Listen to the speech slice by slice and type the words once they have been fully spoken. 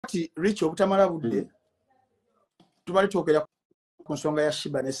Richie obutamala budde tubali twogera ku nsonga ya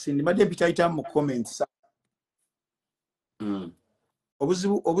Shiba ne Cindy madde mpitayita mu comments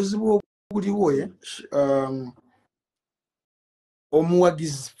obuzibu obuliwo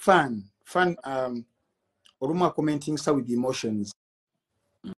omuwagizi fan olumu commenting sa with emotions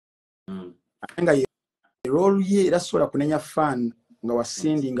nga ye role ye era sola kunenya fan nga wa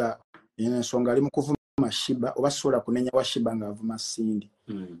Cindy nga ensonga ali mu kuvuma Shiba oba sola kunenya wa Shiba nga avuma Cindy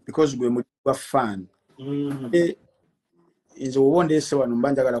because gwe mudwa fan inzo wonde se wano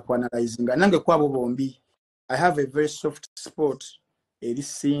mbanjagala ku analyzing nange kwabo bombi I have a very soft spot eri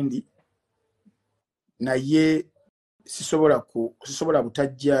Cindy na ye sisobola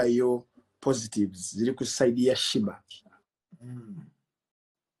butajjayo positives ziri ku side ya Shiba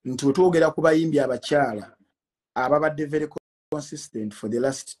nti wetwogera ku bayimbi abakyala ababadde very consistent for the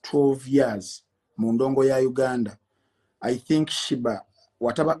last 12 years mu ndongo ya Uganda. I think Shiba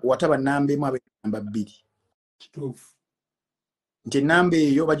wataba nambe mu abamba 2 nti nambe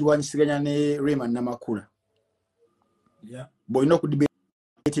eyo bagiwanyisiganya ne Raymond Namakula boyina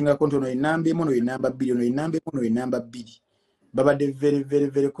okudibetinga kontono enambe mu no enamba 2 no enambe mu no enamba 2 babadde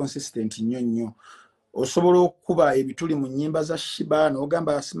very consistent nnyo osobola okuba ebituli mu nnyimba za Shiba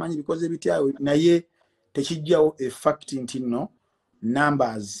n'ogamba asimanyi bikoze bityawe naye tekijjawo a fact nti no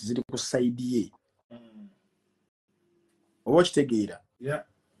numbers ziri ku side ye oba kitegeera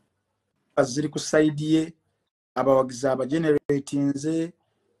ziri ku side ye abawagizi abageneratinze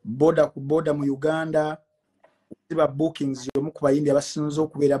boda ku boda mu Uganda ziba bookings yomu ku bayimbi abasinze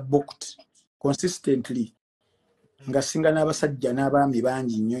okubeera booked consistently nga singa n'abasajja n'abaami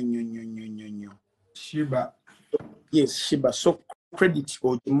bangi nnyo Shiba. Yes, Shiba. So credit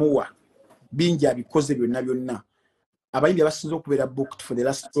ojimuwa bingi abikoze byonna abayimbi abasinze okubeera booked for the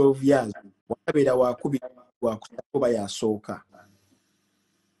last 12 years wakabeera wakuba yasooka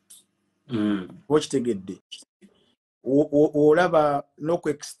wakitegedde olaba n'oku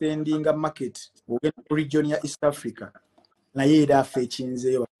extendinga market ogenda ku region ya East Africa naye era afe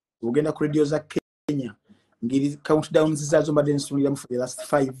ekinzeeyo ogenda ku radio za Kenya ngiri countdowns zazo mbadde nsumuliramu for the last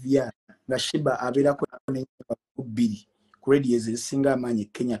 5 years nga Shiba abeera ku 2 ku radio ezisinga amaanyi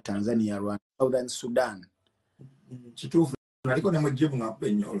Kenya, Tanzania, Rwanda, Southern Sudan. Kituufu naliko ne mujibu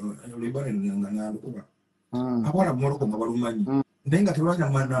ngapenyo olibane ngana lukuba abona Morocco nga balumanyi nenga tebanya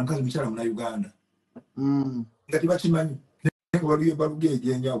mwana mkazi mchala mu Uganda ngati bakimanyi nenga baluye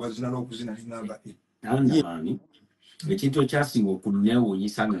balugeje njya bazina n'okuzina n'inamba Andaman ekintu kyasinga okunyawo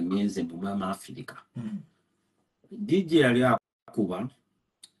yisanga ngenze mu mama Africa DJ ali akuba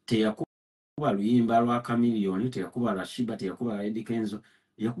teyakuba luyimba lwa Chameleone teyakuba la Shiba teyakuba la Eddie Kenzo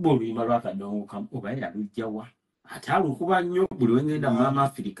yakuba oluyimba lwa Kadongo oba yalujjawa atalukuba nnyo buli wengenda mama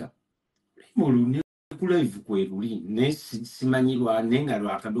Africa mulune ku live kweruli ne simanyirwa nenga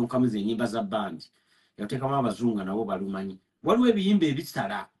lwa Kadongo kamuze enyimba za band yatekama abazunga nabo balumanyi waliwo ebiyimba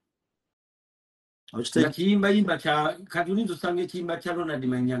ebisala Yimba cha kajulizo sange chimba cha Ronald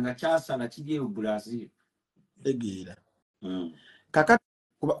Manyanga chasa na chije Brazil egira kaka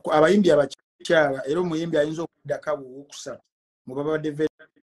abayimbi abakyala era omuyimbi ayinza okudaka okusatu mubaba very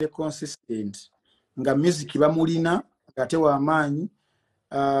consistent nga music bamulina ate wa amaanyi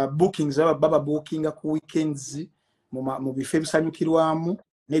bookings baba bookinga ku weekends mu bifo ebisanyukirwamu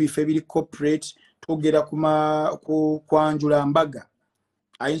n'ebifo ebiri corporate tugera ku kwanjula mbaga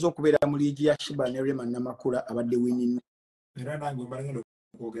ayinza okubeera mu liigi ya Shiba ne Raymond Namakula abadde winning era nange mbalengero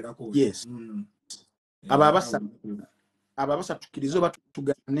kwogerako yes ababasa tukirizo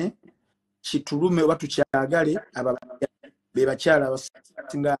batugane kitulume oba tukyagale be bakyala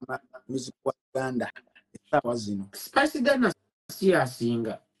abasinga music wa Uganda esawa zino Spicy Dana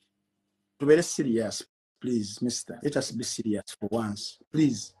siyasinga tubere serious please mister let us be serious for once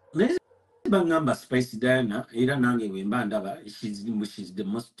please bangamba Spicy Dana era nange wemba ndaba she's the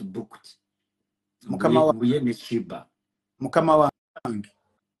most booked mukama wa yene Shiba mukama wange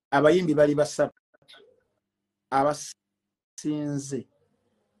abayimbi bali basatu abasinze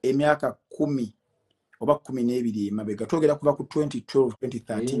emyaka 10 oba 12 emabega togera kuva ku 2012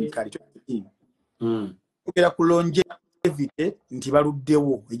 2013 kali 2013 togera ku longevity nti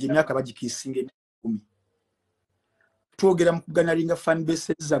baluddewo emyaka bagikisinga 10 twogera mu kuganyalinga fan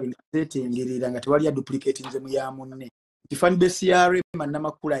base zaabwe zetengerera nga tewali duplicate nze mu ya munne ti fan base ya Raymond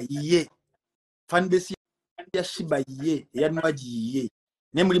Namakula ye fan base ya Shiba ye ya Nwaji ye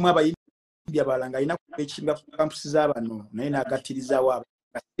ne mulimu abayimbi abalanga ina kubekinga ku campus z'abano naye nagatiriza wa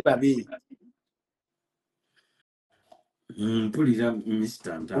babe mpulira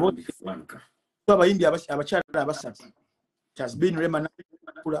Mr. Ntambi Franka abayimbi abakyala abasatu has been Raymond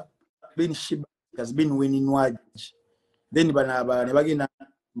Namakula been Shiba has been winning Nwaji then bana ne bagenda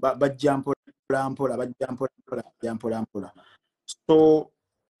bajja mpola. So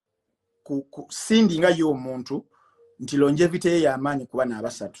Cindy nga yo omuntu nti longevity ye y'amaanyi kuba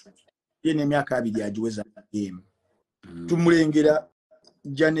n'abasatu ye n'emyaka 2 agiweza game tumulengera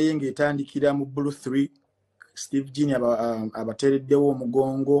jane ye ng'etandikira mu Blue 3 Steve Gini abatereddewo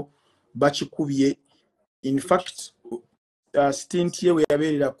omugongo bakikubye. In fact stint ye we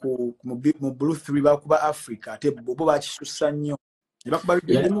yabeerera mu Blue 3 bakuba Africa ate bo bakisussa nnyo bakuba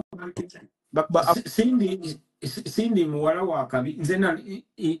Cindy muwala wa kabi nze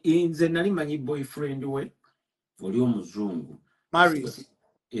nali manyi boyfriend we oli omuzungu Mario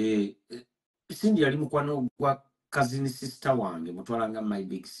Cindy yali mukwano gwa cousin sister wange mutwalanga my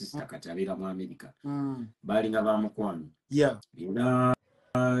big sister kati abeera mu America balinga bamukwano era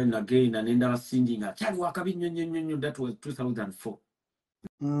nagenda nenda Cindy nga kyali wakabi nnyo that was 2004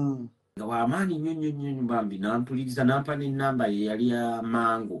 nga wamaanyi nnyo bambi nampuliriza nampa n'ennamba ye yali ya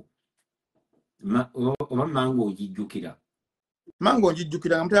Mango oba Mango ogijjukira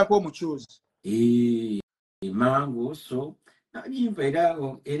nga mutayako omukyuzi Mango so najimpa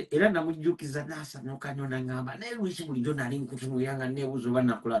era namujjukiza nasanuka nnyo nangamba naye Richie bulijjo nali nkutunuyanga neebuuza oba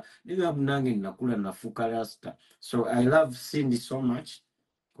nakula naye munange nakula nafuuka rasta. So I love Cindy so much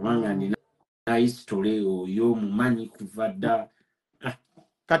kubanga nina history oyo mumanyi kuva dda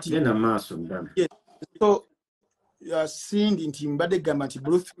kati genda maaso ndana. So Cindy nti mbadde gamba nti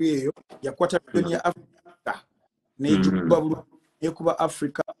Blue 3 eyo yakwata billion ya Africa nekuba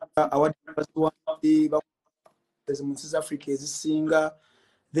Africa awadi mu South Africa ezisinga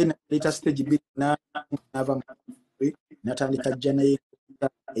then later stage bit nava natandika jana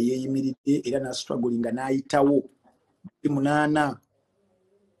eyeyimiridde era na struggling naayitawo 8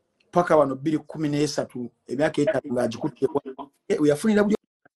 paka wano 2013 emyaka 3 ng'agikutte yafunira buli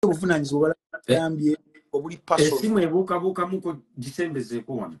obuvunanyizibwa balambye obuli paso esimu ebuukabuuka muko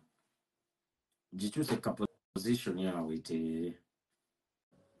gisembezeeko wano gikyuse position yawe te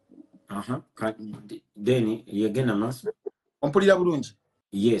then yegena maaso ompulira bulungi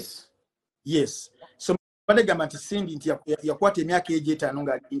yes so badegamba nti Cindy nti yakwata emyaka 5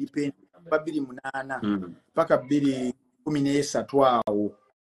 nga independent 2008 paka 2013 awo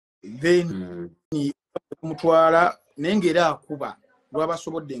then kumutwala nengera akuba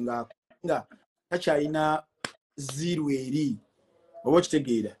lwabasobodde nga takyalina zero eri oba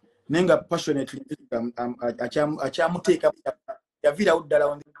kitegeera nenga passionately akyamuteeka yavirawo ddala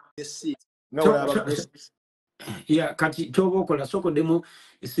on the sea nga olaba kati kyoba okola soko demo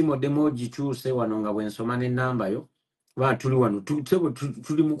esimu demo gikyuse wano nga bwensoma n'ennamba yo ba tuli wano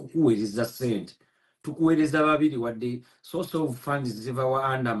tuli mu kukuweereza ssente tukuweereza babiri wadde source of funds ziva wa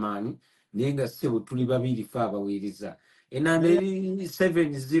Andaman naye nga sebo tuli babiri fa abaweereza enamba eri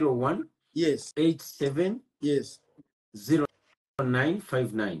 701 87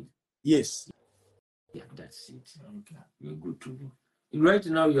 0959 that's it. You're good to go. Right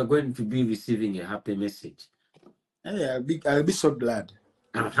now you are going to be receiving a happy message. I'll be so glad.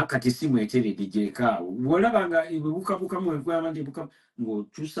 Hakati simu eterede jeka wolabanga ibuka mu enkwama ndibuka ngo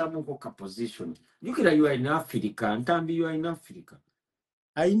chusamu ko ka position yukira you are in Africa Ntambi you are in Africa.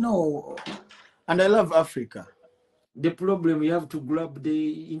 I know and I love Africa. The problem you have to grab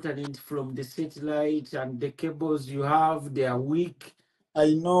the internet from the satellite and the cables you have they are weak.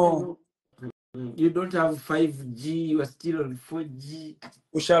 I know. You don't have 5G, you are still on 4G.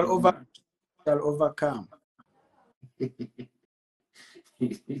 We shall overcome.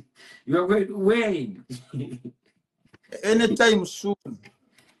 You are going to win. Anytime soon.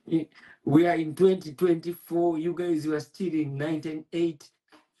 We are in 2024. You guys were still in 1908.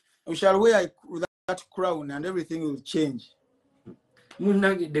 We shall wear that crown and everything will change.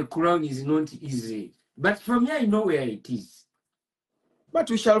 The crown is not easy. But from here, I know where it is. But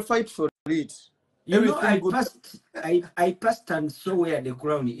we shall fight for it. You know, I passed and saw where the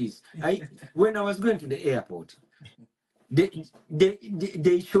crown is. When I was going to the airport, they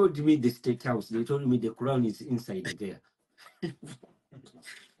showed me the state house. They told me the crown is inside there.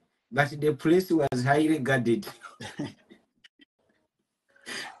 But the place was highly guarded.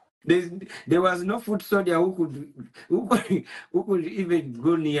 There was no foot soldier who could even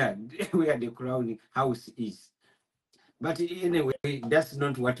go near where the crown house is. But anyway, that's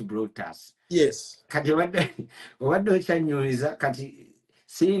not what brought us. Yes. Kati wadde okyanyuliza kati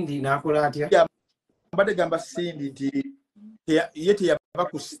Cindy nakola atya? Yeah, mbadde gamba Cindy nti ye teyava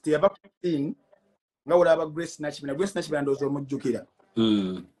ku scene nga olaba Grace Nakimera ndowooza omujjukira.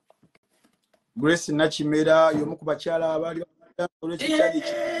 Grace Nakimera y'omu ku bakyala abaali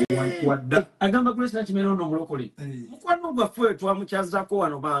agamba Grace Nakimera ono omulokole. Mukwano gwaffe twamukyazaako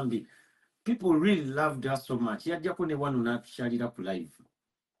wano bambi. People really loved her so much. Yajjako ne wano n'atukyalira ku live.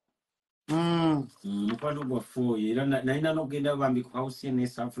 Mukwano gwa four era naina nogenda bambi ku house ne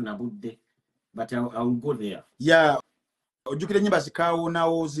safu na budde, but I'll go there. Yeah, ojukire nyimba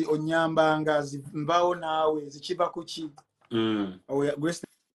zikawunawo onyambanga zimbawo nawe zikiva kuki. Grace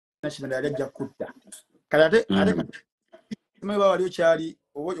National yajja kutta. Kale ate mwe wali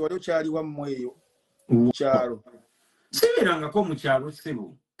okyali wammwe eyo mu kyalo. Sibirangako mu kyalo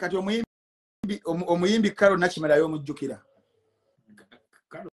sibu. Kati omuyimbi Karo Nakimera y'omujjukira.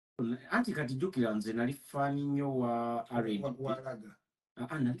 Anti kati jukira nze nali fani nnyo wa R&B.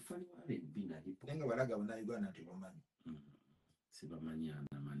 Nali fani wa R&B nalipo. Nenga walaga bonna Uganda nti bamanyi. Sibamanyi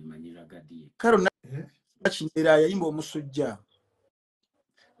Andaman, manyi Ragadiye. Karo Nakimera yayimba omusujja.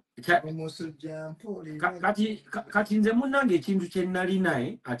 Kati nze munnange ekintu kye nali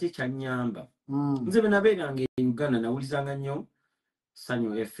naye ate kyannyamba. Nze bwe nabeeranga e Uganda nawulizanga nnyo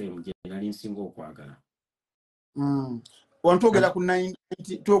Sanyu FM gye nali nsinga okwagala. Twogera ku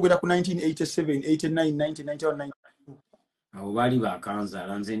 1987, 89, 90, 91, 92. Awo baali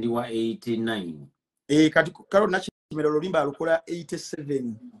bakanzaala nze ndi wa 89. Kati Karo Nakimera olulimba alukola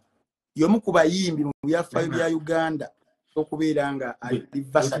 87. Y'omu ku bayimbi mu byafaayo bya Uganda okubeera nga ali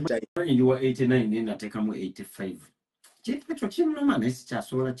versatile. Ndi wa 89 ne nateekamu 85. Ekyo kinnuma naye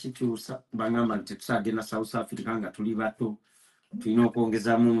sikyasobola kikyusa. Bangamba nti tusaagenda South Africa nga tuli bato. Tulina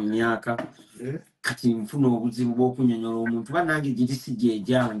okwongezaamu mu myaka. Kati nfuna obuzibu bw'okunyonyola omuntu bannange giri si gye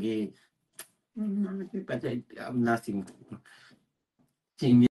gyange.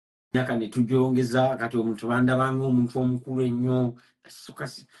 Emyaka ne tugyongeza kati omuntu bandabanga omuntu omukulu ennyo.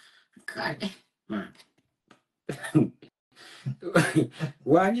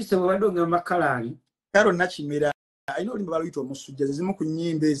 Wanyise wabadde ogamba Kalani. Karo Nakimera alina olimba baluyita omusujja zimu ku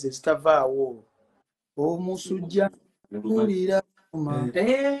nnyimba ezo ezitavaawo. Omusujja kulira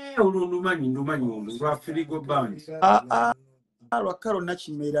olundumanyi lwa Firigo Band. Lwa Karo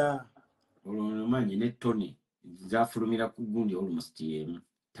Nakimera. Olundumanyi ne Tony zafulumira ku gundi almost time.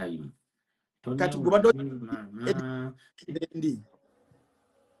 Kati gubadde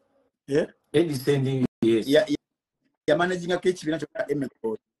Eddie Sending, yes. Managing a kitchen kyokka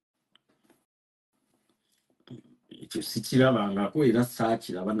Emeko. Ekyo sikirabangako era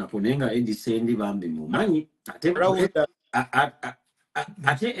saakiraba nako naye nga Eddie Sendi bambi mumanyi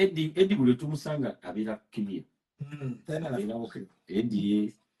ate Eddie buli tumusanga abeera kibye.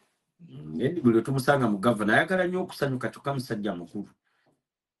 Eddie buli tumusanga mu gavana ayagala nnyo okusanyuka kyokka musajja mukulu.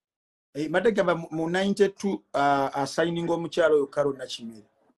 Madegaba mu 92 assigning omukyalo oyo Karo Nakimera.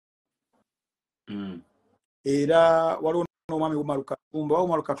 Era waliwo n'omwami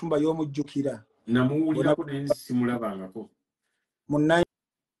Umaru Katumba y'omujjukira. Namuwulirako naye simulabangako. Mu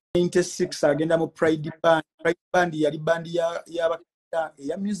 96 agenda mu Pride Band. Pride Band yali bandi ya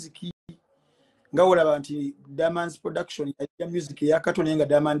music. Nga olaba nti Diamond's production ya music ya Kato naye nga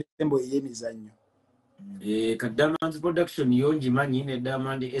Diamond Ensemble ey'emizannyo. Ka Diamond's production yo ngimanyi ne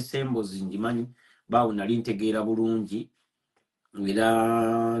Diamond Ensembles ngimanyi bawo nali ntegeera bulungi.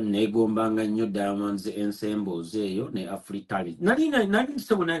 Era negombanga nnyo Diamond's Ensembles eyo ne Afritalent. Nali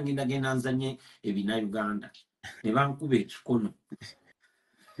nsobona ngenda nzanye ebina Uganda. Ne bankuba ekikono.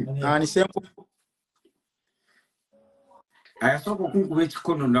 Ayasooka okunkuba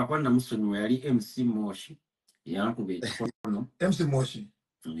ekikono ndakwana musonyiwa yali MC Moshi. Yankuba ekikono. MC Moshi.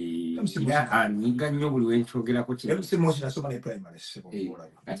 Aniga nnyo buli wenchogerako kino. MC Moshi nasoma ne primary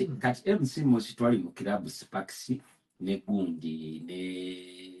kati MC Moshi twali mu club Sparks ne gundi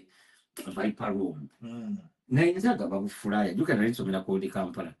ne Viper Room. Nainzaga babufulaya juka nalisomera ko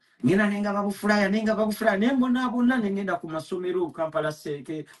Kampala. Ngena nenga babufulaya nembona nengenda ku masomero Kampala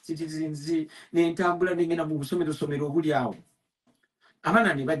Seke Citizens ne Ntambula nengenda mu somero obuli awo.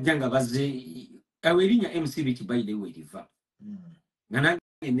 Abana ne bajjanga bazze awerinya MC biki by the way riva. Ngana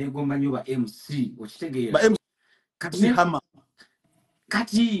negomba nyo ba MC okitegeera. Ba MC hama.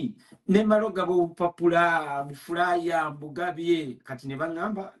 Kati ne maloga bo papula bufulaya mbugabye kati ne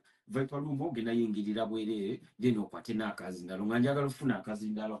bangamba Viper Room ogenda yingirira bwere deno kwate nakazi ndalo nganjaga lufuna akazi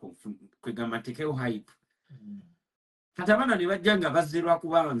ndalo kwegamba tekeo hype. Kati abana ne bajjanga bazzerwa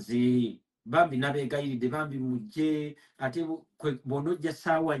kubanze bambi nabegayiride bambi mujje ate bonojja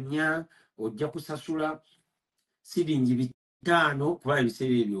sawa nya ojja kusasula siringi 5 kuba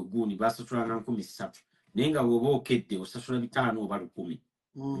ebiseera ebyo guni basasula na 13 nenga woba okedde osasula 5 oba 10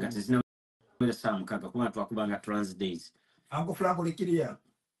 nga tezina saa mukaga kuba twakubanga trans days. Uncle Franco likiria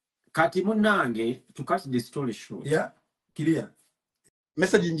Kati munange to cut the story short. Yeah, kiria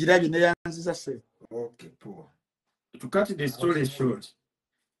message njiraje ne yanziza se. Okay, poor. To cut the story short.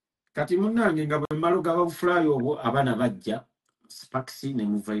 Kati munange nga bwe maloga babufly obwo abana bajja Sparks ne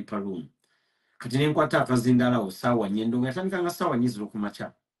mu Viper Room. Kati nenkwata akazindala osawa nyendo ngatandika nga sawa nyiziro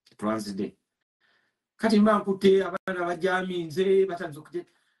kumacha. twanzide kati mbankute abaana bajaminze batanze kuje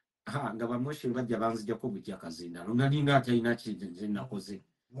nga bamweshe bajja banzijako bujja kazindalo nalinga atalina kintu nakoze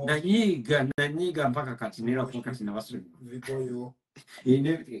nanyiga mpaka kati nera kwa kati na basu viboyo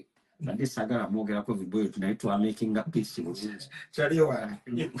ine nande sagala mwogera ko viboyo tunaitwa making up peace chaliwa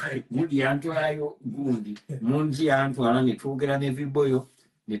mudi yantu ayo gundi munji yantu alane twogera ne viboyo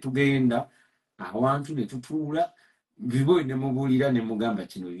ne tugenda awantu ne tutula viboyo ne mubulira ne mugamba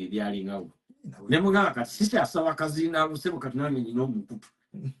kino bibyalingawo ne mugamba kati sisi asaba kazina lusebo katunanye nyino mukutu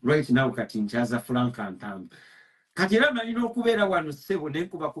right now kati nchaza Frank Ntambi kati era malina okubeera wano sebo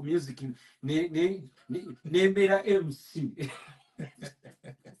nenkuba ku music nembera MC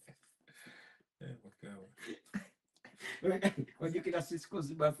ojukira sisiko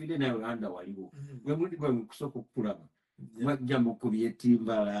zibafide na Uganda waliwo we mudi bwe kusoko kulaba mwajja mukubye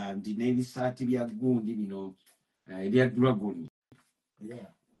Timbaland n'ebisati bya gundi bino ebya dragon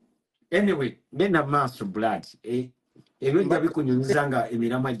anyway bena master blood ebintu bikunyunyizanga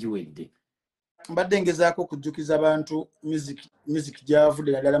emirama giwedde mbadde ngezaako okujjukiza abantu music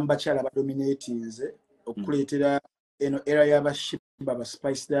gyavudde naddala mu bakyala badominatinze okuleetera eno era y'abashiba ba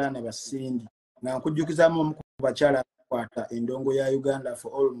Spice Dana basindi nga nkujjukizaamu omu ku bakyala akwata endongo ya Uganda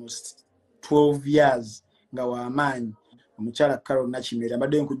for almost 12 years nga w'amaanyi omukyala Carol Nakimera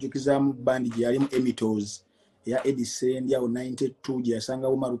mbadde nkujjukizaamu bandi gye yalimu Emitos ya Edison yawo 92 gye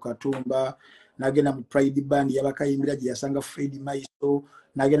yasangawo Maru Katumba nagenda mu Pride Band yabakayimbira gye yasanga Fred Maiso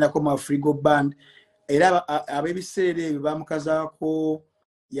nagenda ko ma Frigo Band era abebiseere ebyo bamukazaako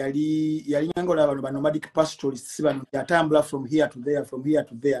yali nyangola abantu ba nomadic pastoralists bano yatambula from here to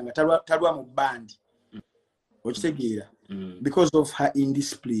there nga talwa mu band okitegeera because of her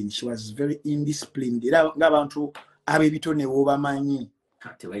indiscipline. She was very indisciplined era ng'abantu ab'ebitone b'obamanyi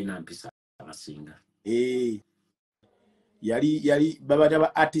tebalina mpisa abasinga yali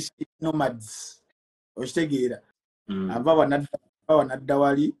babata artist nomads okitegeera ava wanadda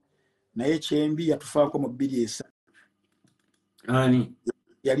wali naye kyembi yatufaako mu 2 ani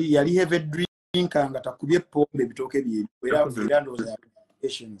yali heavy drinker nga takubye pombe bitooke bye era ndoza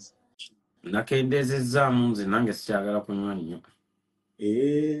applications nakendezezaamu nze nange sikyagala kunywa nnyo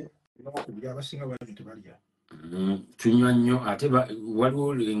abasinga bali tebalya tunywa nnyo ate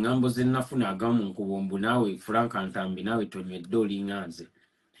waliwo engambo zennafuna agamu nkubombu naawe Frank Ntambi naawe tonywedde olinga nze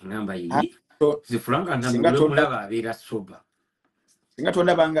engamba yiri zi Frank Ntambi olwemulaba abeera soba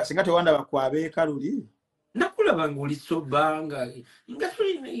singa tewandaba kwabeeka luli nakulaba ng'oli soba nga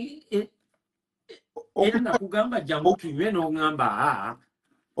era nakugamba jangu tunywe n'ogamba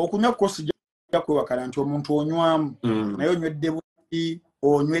okunywa ko sijja kwewakala nti omuntu onywamu naye onywedde buki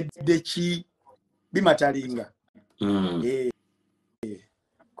onywedde ki bimatalinga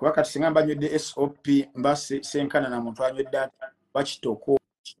kuba kati singa mba nywedde SOP mba senkana na muntu anywedde bakitoko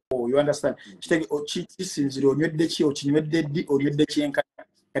you understand kisinzira onywedde ki okinywedde ddi onywedde kyenkana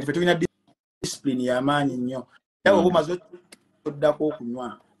kati fe tulina discipline y'amaanyi nnyo era oba omaze oddako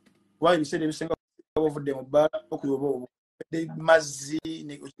okunywa kuba ebiseera ebisinga ovudde mu bbala okuyoba mazzi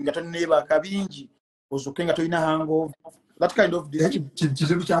nga tonneebaka bingi ozuke nga tolina hangover that kind of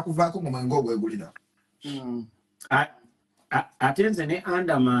kizibu kyakuvaako mu mango obwegulira ate nze ne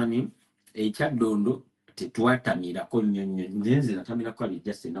Andaman ekyaddondo tetwatamirako nnyo nnyo nze natamirako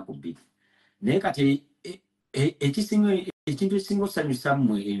alijjasa ennaku 2 naye kati ekintu ekisinga osanyusa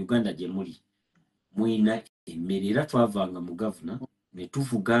mmwe e Uganda gye muli mwina emmere era twavanga mu gavuna ne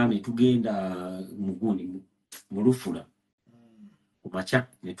tuvuga ne tugenda muguni mu Lufula ku makya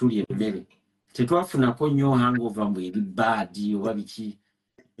ne tulya emmere tetwafunako nnyo hangover mbu eri baadi oba biki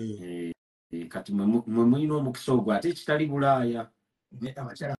kati mwe mulina omukisa ogwo ate kitali Bulaaya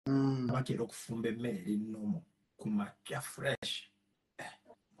abakyala batera okufumba emmere eri nnomo ku makya fresh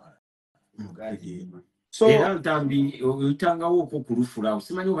era Ntambi oyitangawo okwo ku Lufula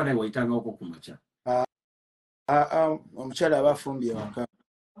simanyi oba naye wayitangawo okwo ku makya omukyala aba afumbye waka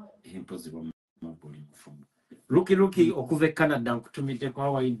empozi bamabuli mufumba Luki okuva e Canada nkutumiddeko.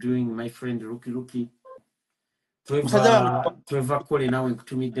 How are you doing my friend Luki tweva kole nawe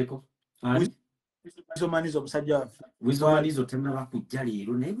nkutumiddeko Wizomanizo omusajja waffe Wizomanizo tennaba kujja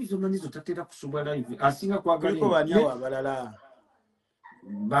leero naye Wizomanizo tatera kusubwa live asinga kwagala kuliko banyawo abalala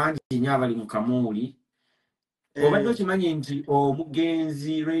bangi nnyo abali mu Kamooli obadde okimanyi nti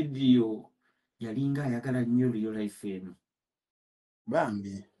omugenzi radio yalinga ayagala nnyo Real Life eno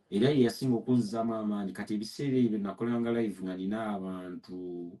bambi era yasinga okunzaamu amaanyi kati ebiseera ebyo nakolanga live nga nina abantu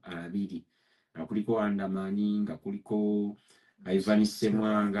 2 nga kuliko Andaman nga kuliko Ivan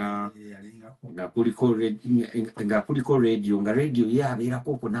Semwanga nga kuliko radio nga radio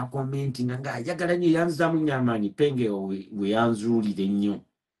yabeerako okwo na commenting nga ayagala nnyo yanzaamu nnyo amaanyi penge we yanzuulire nnyo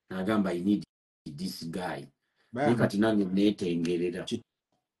agamba I need this guy kati nange netengerera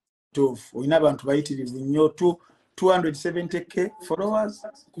tofu oyina abantu bayitirivu nnyo 270k followers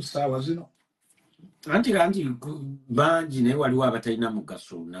ku ssaawa zino anti bangi naye waliwo abatalina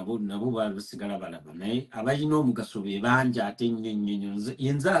mugaso nabo basigala balaba naye abalina omugaso be bangi ate nnyo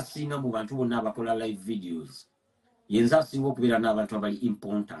yenza asinga mu bantu bonna abakola live videos yenza asinga okubeera n'abantu abali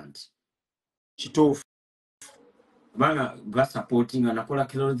important kituufu kubanga basupportinga nakola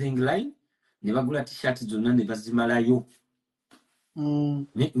clothing line ne bagula t-shirt zonna ne bazimalayo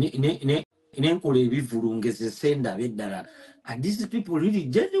nenkola ebivulungezese ndabe eddala are these people really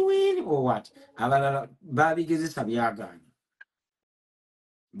genuine or what abalala babigezesa byagaana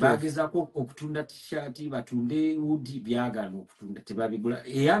bagezako okutunda t-shirt batunde woodi byagaana okutunda tebabigula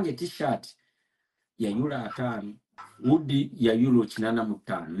eyange t-shirt ya euro 5 woodi ya euro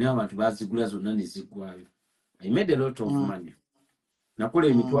 85 naye abantu bazigula zonna ne ziggwayo I made a lot of money nakola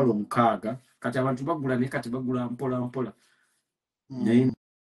emitwalo 6 kati abantu bagula ne kati bagula mpola naye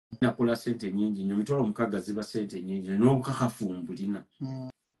nakola sente nyingi nnyo emitwalo 6 ziba sente nyingi n'obukakafu mbulina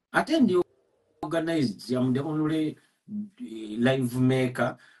ate ndi organized am the only live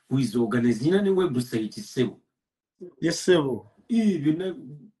maker who is organized nina ne website sebo yes sebo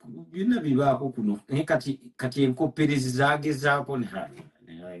byonna bibaako kuno naye kati enkoperezi zagezaako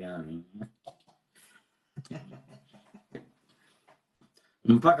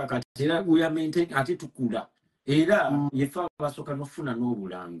mpaka kati era we are maintain ate tukula era yefa basooka n'ofuna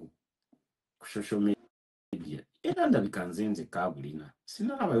n'obulango ku social media era ndabika nzenze kabulina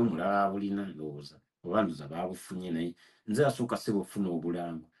sinalabayo mulala abulina ndowooza oba ndoza babufunye naye nze asooka sebo ofuna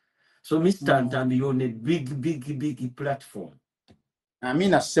obulango so Mr. Ntambi you're on a big platform.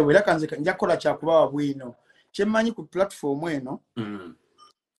 Amina sebo era kanze njakola kyakubawa bwino kyemmanyi ku platform eno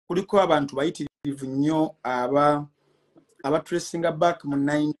kuliko abantu bayitirivu nnyo aba tracing back mu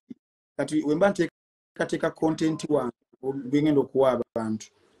 90 kati wemba nteekateeka content wange bwengenda okuwa abantu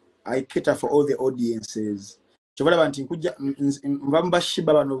I cater for all the audiences kyobalaba nti nkujja nva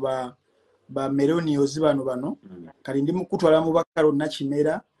mubashiba bano ba melonios bano kati ndi mukutwala mu bakalo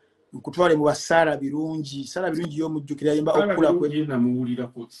nakimera nkutwale mu basala birungi y'omujjukira yimba okukula kwe namuwulira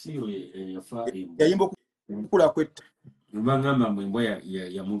ko siyo yafari yayimba okukula kwe mbangamba mbwa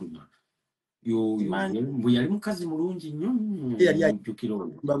ya muluma yo mbwe yali mukazi mulungi nnyo mujjukira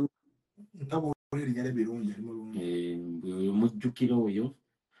oyo ndabulira yali birungi ali mulungi oyo mujjukira oyo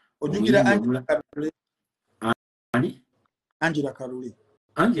ojjukira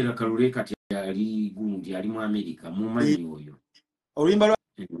Angela Kalule kati yali gundi ali mu America mumanyi oyo oluyimba lwa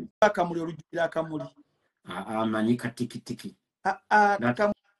Kamuli olujjukira Kamuli amanyi katikitiki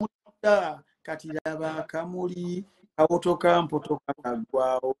Kamuli kati laba Kamuli awotoka mpotoka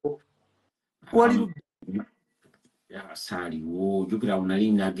kagwawo wali ya sali wo jukira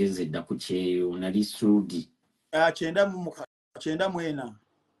unali nageze dda ku kyeyo nali sudi kyenda mwena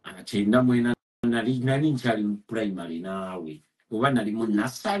nali nkyali mu primary naawe oba nali mu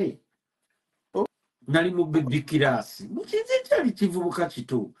nasale nali mu baby class mukize kyali kivubuka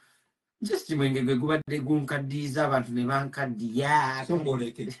kito just mwenge gwe gubadde gunkaddiza abantu ne bankaddiya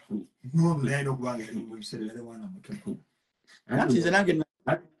somboleke neno kubanga mu biserere wana muto nti nze nange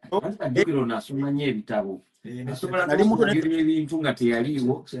jukira nasomanye ebitabo nali muto ebintu nga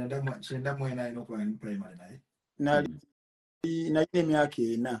teyaliwo kyenda mwena ino kwa primary naye nalina emyaka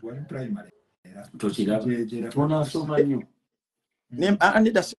 4 wali primary tokiraba tonasoma nnyo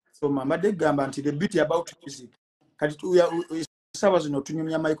anida soma mbadde gamba nti the beauty about music kati saba zino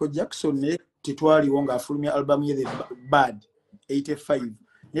tunyumya Michael Jackson ne tetwaliwo ng'afulumya album ye The Bad 85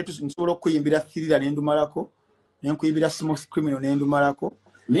 naye nsobola okuyimbira Thriller n'endumalako nenkuyimbira Smooth Criminal n'endumalako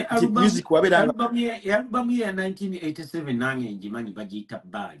ne music waberanga album ye ya 1987 nange ngimanyi bagiyita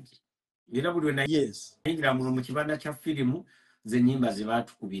Bad era buli wena yingira mu kibanda kya firimu zenyimba ze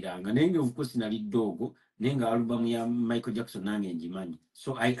batukubiranga naye of course nali dogo nenga album ya Michael Jackson nange ngimanyi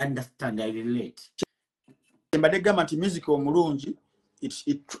so I understand I relate mbadde gamba nti music omulungi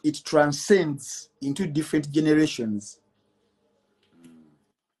it transcends into different generations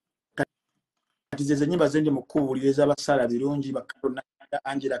kati ze nyimba zendi mukuwuliriza abasala birungi bakalo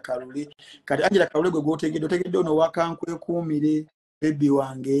Angela Kalule kati Angela Kalule gwe gotegedde ono wakankwekuumire baby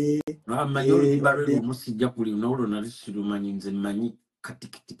wange amanyo libaro musijja kuli nolo nalisirumanyi nze manyi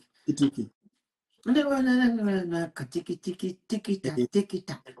katikitiki na katikitiki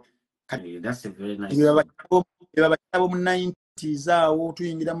that's a very nice abo mu 90s awo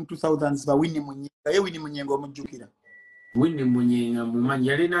tuyingira mu 2000s ba Winnie Munyenga omujjukira Winnie Munyenga mumanyi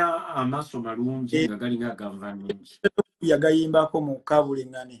yalina amaaso malungi nga galinga aganvanungi yagayimbako mu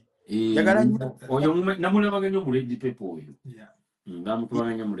kabulengane yagala nnyo oyo namulabaganya mu Red Pepper oyo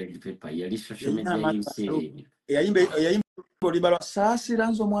bamukubaganya mu red paper yali social media y'insirini yayimba oluyimba lwa saasira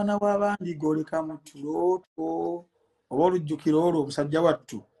nze omwana w'abandi goleka mu tulooto oba olujjukiro olwo omusajja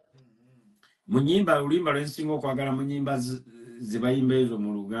wattu mu nnyimba oluyimba lwensinga okwagala mu nnyimba ze bayimba ezo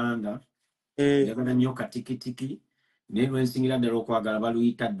mu Luganda njagala nnyo katikitiki naye lwensingira ddala okwagala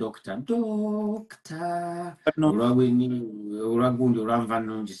baluyita dokita olwagundi olwanva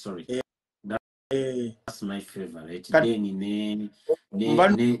nnungi sorry that's my favorite then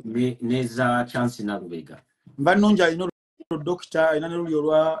neza chance na Lubega mba nnungi alina dokita alina n'oluli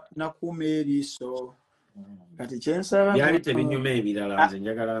olwa nakuuma eriiso kati kyensaba byali tebinyuma ebirala nze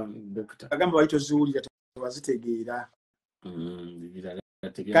njagala dokita agamba bali toziwulira tewazitegeera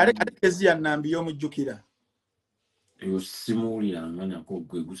kale Kezia Ntambi y'omujjukira eyo simuwuliranga nako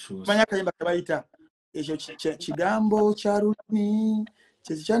gwe gusoose manya akayimba kabayita ekyo kigambo kya lulimi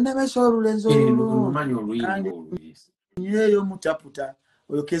kyekyannemesa olulenzi olumanyi oluyimba olwo nyeyo mutaputa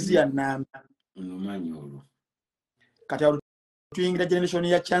oyo Kezia Ntambi olumanyi olwo kati tuyingira generation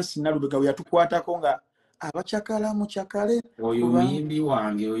ya Chance Nalubega we yatukwatako nga abachakala mu chakale oyo muyimbi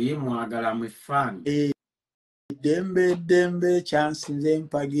wange oye mwagala mu fan dembe Chance nze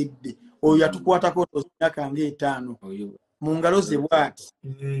mpagidde oyo yatukwatako myaka nga 5 oyo mu ngalo ze bwati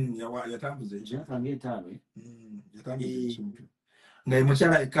yatambuze myaka nga 5 yatambuze nga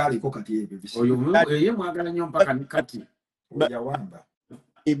mukyala ekaliko kati ebyo oyo oye mwagala nnyo mpaka kati yawamba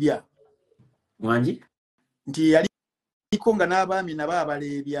ebya wangi nti yaliko nga n'abaami nabo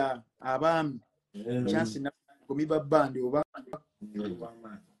abaleebya abaami Chance na kumiba bandi oba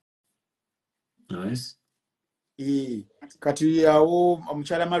nice kati yawo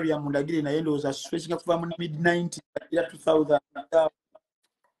omukyala Mariam Ndagire naye ndowooza switching kuva mu mid-90s ya 2000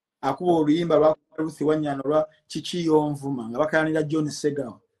 akuba oluyimba lwa Ruth Wanyana lwa Chichiyo Nvuma nga bakayanira John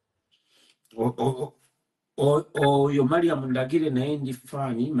Segawa oyo Mariam Ndagire naye ndi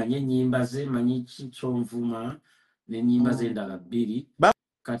fani manye ennyimba ze manyi Chichiyo Nvuma n'ennyimba ze endala bbiri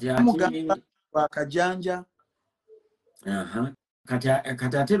kati akajanja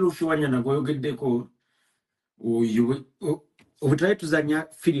kati ate Ruth Wanyana gwoyogeddeko obutale tuzanya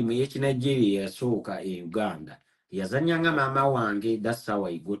firimu y'Ekinigeria yasooka e Uganda yazanyanga maama wange that's how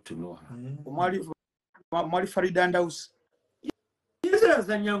I got to know her omwali Farida Ndausi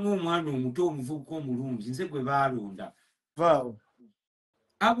yazanyanga omwana omuto omuvubuka omulungi nze gwe baalonda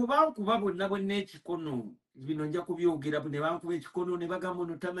abo bankuba bonna bwenna ekikono bino nja kubyogera ne bankuba ekikono ne bagamba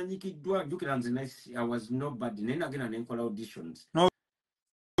ono tamanyikiddwa jjukira nze I was nobody naye nagenda ne nkola auditions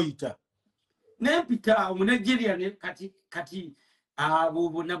nempita Omunigeria ne kati abo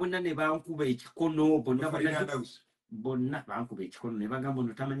bonna ne bankuba ekikono bonna bankuba ekikono ne bagamba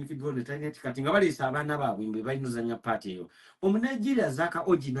ono tamanyikiddwa ne talina kati nga baleese abaana baabwe mbe balinozanya paati eyo Omunigeria Zaka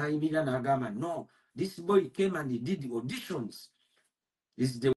Oji n'ayimirira n'agamba no this boy came and he did auditions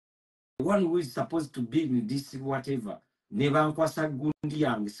is the one who is supposed to be in this whatever ne bankwasa gundi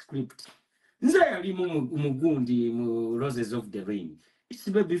yange script nze yali mugundi mu Roses of the Rain it's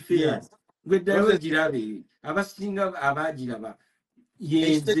baby fair gwedayo girabe abasinga abagiraba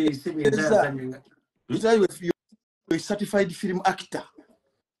yenze sebenda certified film actor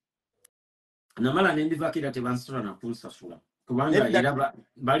namala nendivakira tebansasula nakunsasula kubanga era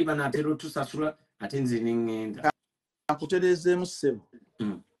bali banatera otusasula ate nze nengenda akuterezeemu ssebo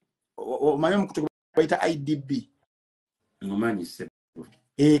omanyi omukutu bayita IDB omanyi ssebo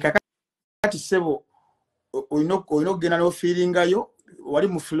kakati ssebo olina okugenda n'ofiiringayo wali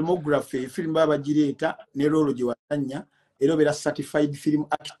mu filmography film baba bagireeta ne rolo gye watanya era obeera certified film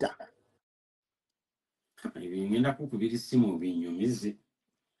actor ngenda kukubira essimu binyumize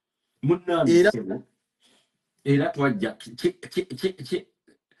munnange ssebo era twajja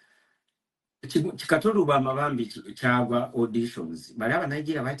kikatoluba amabambi kyagwa auditions bali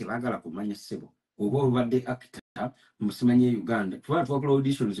Abanigeria baali tebaagala kumanya ssebo oba obadde actor musimanyi Uganda twakola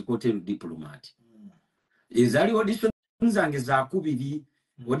auditions ku Hotel Diplomat ezaali auditions zange zakubiri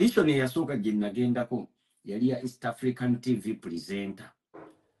audition eyasooka gye nagendako yali ya East African TV presenter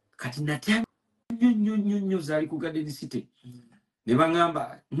kati natya nnyo zaali ku Garden City ne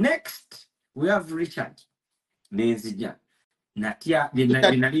baŋŋamba next we have Richard nenzija natya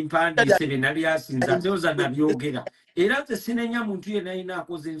byenali mpandiise byenali asinza nteoza nabyogera era nze sinenya muntu yenna alina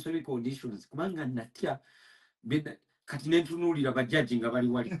akoze ensobeka auditions kubanga natya kati nentunuulira bajaji nga bali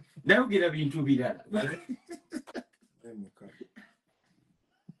wali nayogera bintu birala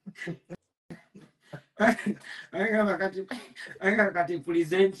anga kati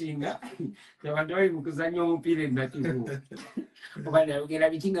presentinga abantu bali mu kuzannya omupiira ennakivu oba nayogera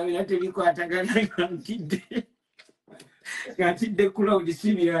biti nga bina tebikwatagana nga ntidde cloud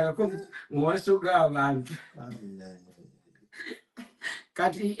sibirako mu maaso g'abantu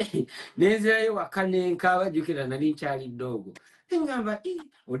kati nezerayo wakanenka jukira nali nkyali dogo ngamba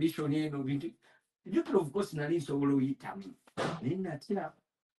audition eno bintu jukira of course nali nsobola oyitamu naye natya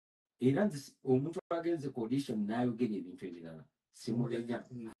era omuntu agenze ku audition n'ayogera ebintu ebirala simulenya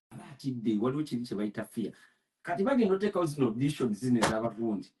atidde waliwo kintu kye bayita fear kati bagenda oteekawo zino audition zino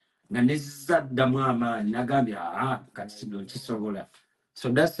ez'abagundi nga nezizaddamu amaanyi nagambye kati kino nkisobola. So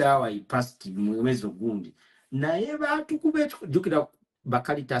that's how I passed mwezi ogundi naye batukuba jukira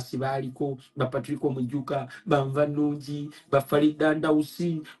bakalitasi baaliko bapatriko mujuka banva nungi bafalida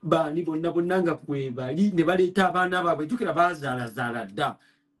ndausi bani bonna nga kwebali ne baleeta abaana baabwe jukira bazaalazaala dda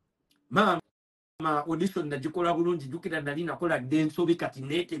mama audition nagikola bulungi jukira nali nakola densobi kati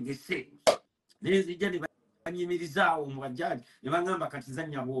neetegese nezijja ne banyimirizaawo mu bajaji ne baŋŋamba kati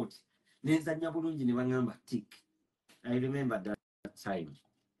zanya bwoti nenzanya bulungi ne baŋŋamba tik. I remember that time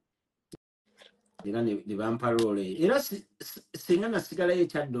era ne bampaloole era singa nasigalayo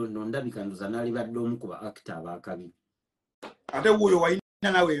ekyaddondo ndabika ndoza naali badde omu ku ba actor abaakabi ate wuuyo walina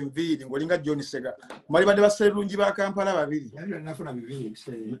nawe enviiri ng'olinga John Sega mwali badde basserungi ba Kampala babiri nafuna bibiri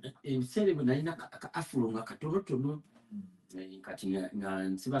ebiseera bwe nalina ka afulo nga katonotono kati nga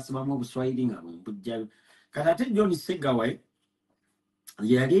nsibasibamu obuswayiri nga bwempujjayo kati ate John Segawa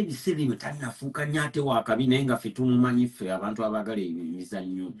yali ebiseera bwe talinafuuka nnyo ate waakabi naye nga ffe tumumanyi ffe abantu abaagala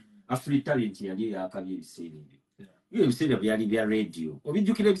emizannyo Afri Talent yali yakabi ebiseera ebyo ebiseera byali bya radio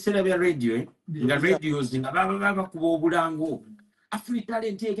obijjukira ebiseera bya radio nga radios nga baba bakuba obulango Afri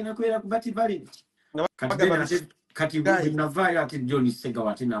Talent egenda kubeera ku Bati Valent kati navaayo ate John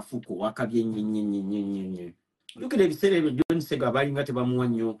Segawa ate nafuuka owakabi ennyo jjukira ebiseera ebyo John Segawa baalinga tebamuwa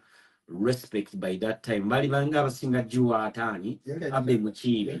nnyo respect by that time bali banga abasinga jjuwa ataani abbe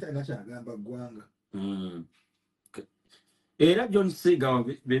mukiibe era John Segawa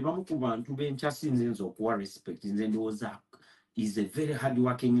be bamu ku bantu benkyasinze nze okuwa respect nze ndowooza is a very hard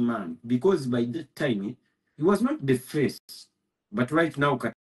working man because by that time he was not the first but right now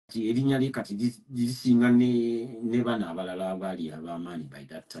kati erinnya lye kati lisinga ne bana abalala abaali ab'amaanyi by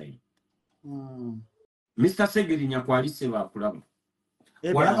that time. Mr. Segerinya kwalise bakulaba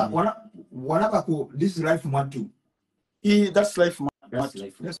walaba ku This Life Mwatu. That's Life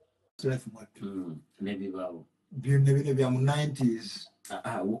Mwatu. Maybe bawo byonna bya mu 90s.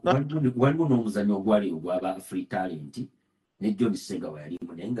 Waliwo n'omuzannyo ogwali ogwaba Free Talent ne John Segawa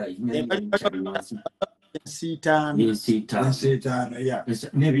yalimu naye nga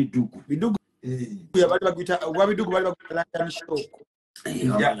n'ebidugu bali baguyita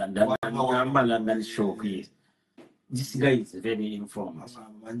London Shock. This guy is very informal.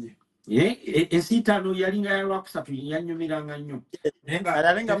 Ensitaano yalinga ya lwakusatu yannyumiranga nnyo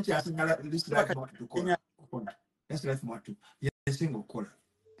That's Life Mwatu. Yasinga okukola.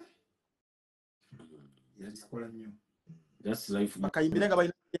 Yazikola nnyo. That's Life Mwatu. Bakayimbira nga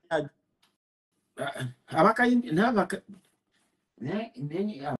balina abakayimbi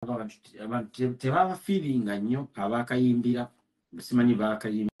abantu tebabafiiringa nnyo abakayimbira simanyi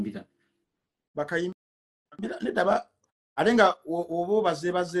bakayimbira nedaba ate nga oba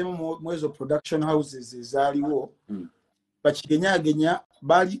obazeebazeemu mu ezo production houses ezaaliwo bakigenyagenya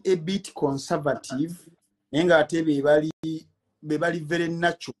baali a bit conservative naye nga ate be bali very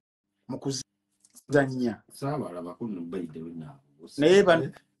natural mu kuzannya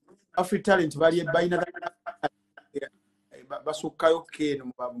naye Afri Talent bali balina basukkayo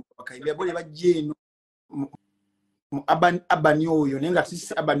keeno bakayimbira bole bajja eno mu abani oyo naye nga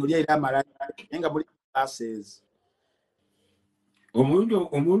sisi abani oli era amalaya naye nga muli classes omuntu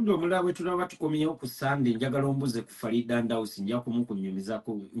omulala bwe tulaba tukomyewo ku Sunday njagala ombuze ku Farida Ndausi nja kunyumiza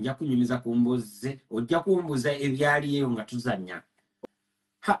ku mbuze ojja kumbuza ebyaliyo nga tuzannya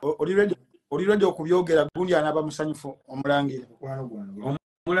oli ready okubyogera gundi anaba musanyufu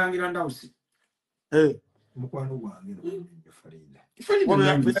omulangira Ndausi mukwano gwange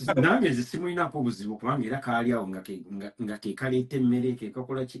Farida nange zisimuyinako obuzibu kubanga era kaali awo nga kekaleeta emmere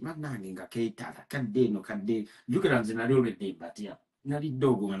kekakola kimannange nga keetala kadde eno kadde jjukira nze nali olwedde batya nali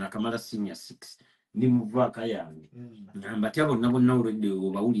doogo nga nakamala senior 6 ndi muvaaka yange mbatya bonna olwedde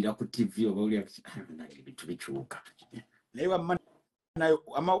obawulira ku TV obawulira ebintu bikyuka naye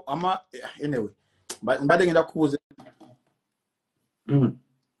anyway mbadde ngenda kubuuza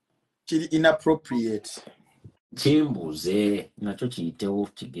kiri inappropriate kimbuuze nakyo kiyitewo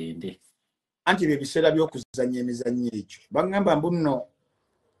kigende anti bye biseera by'okuzannya emizannyo egyo bagamba mbu nno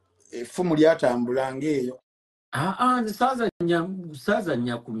effumu lyatambula ng'eyo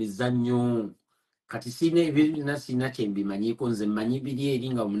saazannya ku mizannyo kati sina kyembimanyiiko nze mmanyi biri eri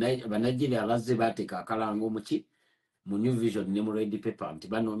nga banajjeri abazze baateeka akalango mu New Vision ne mu Red Pepper nti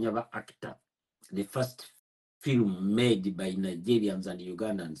banoonya ba actor the first film made by Nigerians and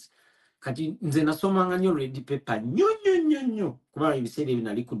Ugandans. Kati nze nasomanga nnyo red paper nnyo kuba ebiseera ebyo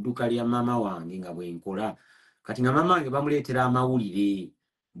nali ku dduuka lya maama wange nga bwe nkola. Kati nga maama wange bamuleetera amawulire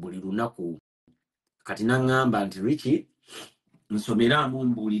buli lunaku. Kati naŋŋamba nti Richie nsomeramu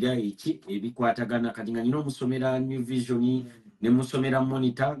mbuulira eki ebikwatagana. Kati nga nina omusomera New Vision, ne musomera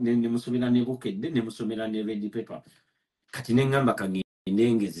Monitor, ne musomera ne Bukedde, ne musomera ne red paper. Kati ne ŋŋamba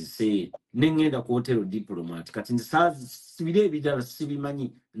kangende ngezise ne ŋŋenda ku Hotel Diplomat. Kati nze sibire ebirala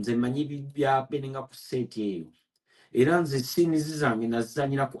sibimanyi, nze manyi bya peninga ku seti eyo. Era nze sinizi zange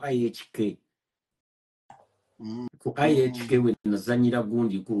nazanyira ku IHK. Ku IHK we nazanyira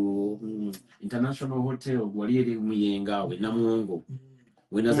gundi ku International Hotel wali eri Muyenga we Namuwongo.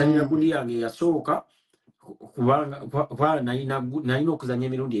 We nazanyira gundi yange yasooka kubanga nalina okuzanya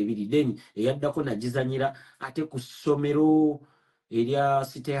emirundi ebiri. Then eyaddako nagizanyira ate ku ssomero erya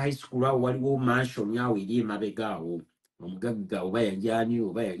City High School awo waliwo mansion awo eri emabega awo. Omugagga oba yajani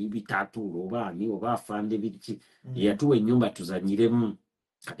oba yali bitatuulo oba ani oba afande biki yatuwa ennyumba tuzanyiremu.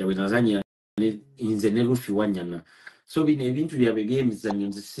 Kati we nazanyira nze ne Lufi Wanyana. So bino ebintu byabwe by'emizannyo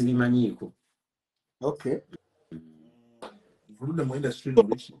nze sibimanyiiko. Okay. Vuludde mu industry no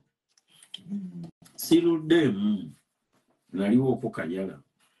Richie. Siruddemu naliwo ko Kayala.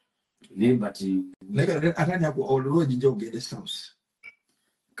 Ne bati atanya ku olwoji jogere South.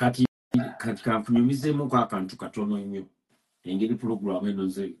 Kati kanfunyumizemu kwa akantu katono nnyo. Engeri program eno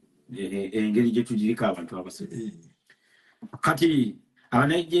nze engeri gye tugirika abantu abasebe. Kati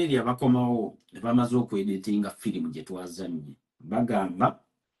Abanigeria bakomawo ne bamaze okweditinga firimu gye twazannye. Bagamba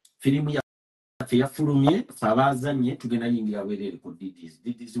firimu yaffe yafulumye ffe abaazannye tugenda yingira bwereere ku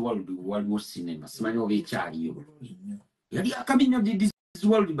DDs World waliwo cinema. Simanyi oba ekyaliyo. Yali akabinya DDs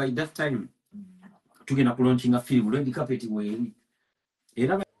World by that time. Tugenda kulaunchinga firimu red carpet weeri.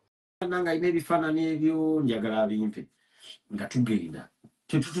 Era nanga ine ebifaananyi ebyo njagala abimpe nga tugenda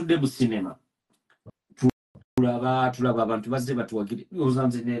tetutudde mu cinema. Tulaba abantu bazze batuwagire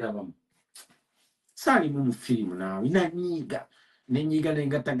ozanze neerabamu. Saalimu mu firimu naawe nanyiiga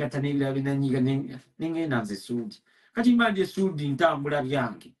nengatagata n'ebirala binanyiiga nengenda nze Suudi. Kati mbanje Suudi ntambula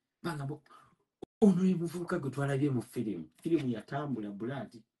byange. Banga ono ye muvubuka gwe twalabye mu firimu. Firimu yatambula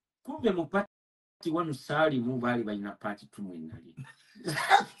bulaati. Kumbe mu paati wano saalimu baali balina paati tumu enali.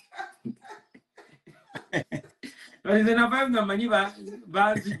 Nze navanga manyi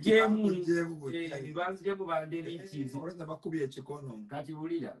bazijemu banderichizi bakubye ekikono. Kati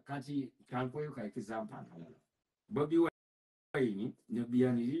bulira kati kankweyo ka example. Bobby Wine ne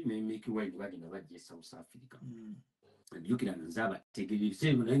Bianiri ne Mickey Wine bali nga bajje South Africa. Yukira nzaba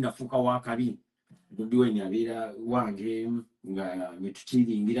tegereje nga fuka wakabi. Bobby Wine abeera wange nga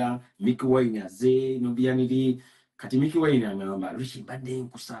metukiringira Mickey Wine aze no Bianiri. Kati Mickey Wine angamba Richie badde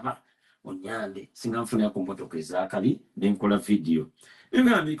nkusaba onyande singa nfuna ku motoka ezakabi nenkola video.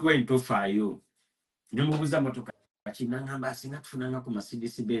 Nga Mickey Wine tofaayo. Nemubuza motoka kina ngamba singa tufunanga ku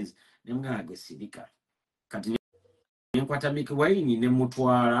Mercedes Benz nemwage sidika. Kati nenkwata Mickey Wine ne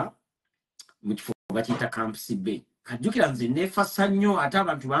mutwala mu kifo bakiyita Campus Bay. Kajukira nze nefasa nnyo ate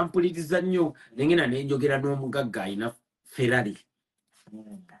abantu bampuliriza nnyo nengena nenjogera n'omugagga ayina Ferrari.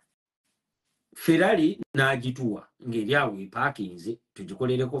 Ferrari n'agituwa ngeri awo eparkinze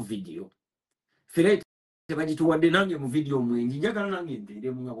tugikolereko video. Ferrari tebagituwadde nange mu video mwengi njagala nange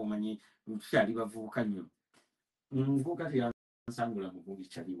mbeeremu nga bwomanyi tukyali bavubuka nnyo. Nvubuka teyansangula muvubi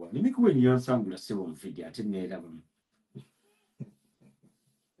kyaliwa ne Mickey Wine yansangula sebo mu video ate neerabamu.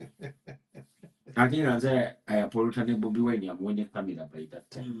 Ate nga nze ayapolota ne Bobby Wine yamuwene kamera by that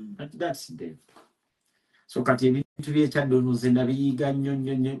time. That's dead. So kati ebintu byekyaddo nze nabiyiga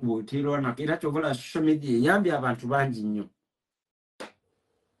nnyo bw'oteerwa era kyobola social media eyambye abantu bangi nnyo.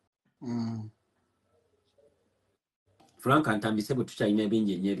 Frank Ntambi bwe tukyalina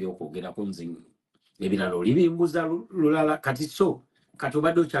bingi nnyo ebyokwogerako nze ebirala olibimbuza lulala kati so kati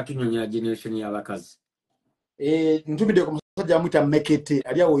obadde okyatunyonyera generation y'abakazi. Ntubidde ku musajja amuyita Mekete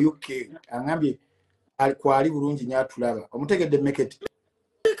ali awo UK angambye kwali bulungi nnyo atulaba. Omutegedde Mekete?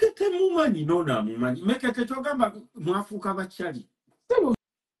 Mekete mumanyi nona mumanyi. Mekete togamba mwafuuka bakyali.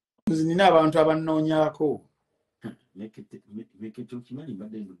 Nina abantu abannoonyaako. Mekete okimanyi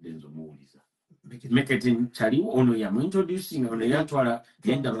mbadde ndudde nze omuwuliza. Mekete kyaliwo ono yamuintroducing ono yatwala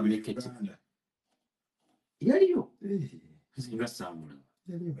genda ba Mekete. Yaliyo. Nzinga Sabula.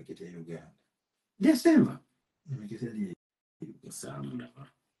 Yaliyo Mekete ya Uganda. December. Mekete yaliyo Sabula.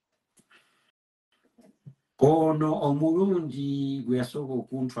 Ono omulungi gwe yasooka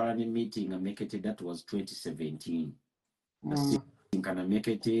okuntwala ne meeting Mekete, that was 2017. Nkana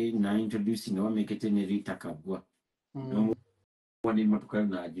Mekete na introducing wa Mekete ne Rita Kagwa. Wani motoka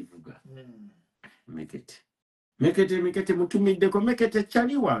n'agivuga. Mekete. Mekete mutumiddeko Mekete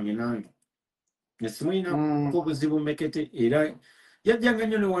chali wange nange. Nesimulina ko buzibu Mekete era yajjanga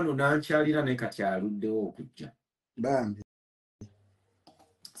nnyo ne wano nankyalira naye kati aluddewo okujja. Bambi.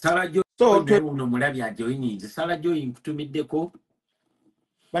 Sala Joy uno mulabi ajoyininze. Sala Joy nkutumiddeko.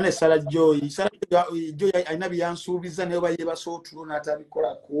 Bane Sala Joy alina byansuubiza naye bayeebasa otulo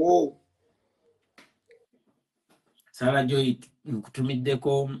n'atabikolako. Sala Joy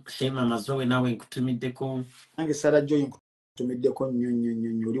nkutumiddeko. Shema Mazowe nawe nkutumiddeko. Nange Sala Joy nkutumiddeko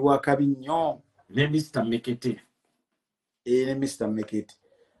nnyo oli wakabi nnyo. Ne Mr. Mekete. Ne Mr. Mekete.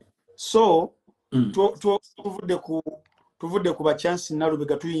 So tuvudde ku bachansi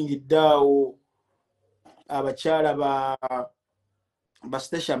Nalubega tuyingiddaawo abakyala ba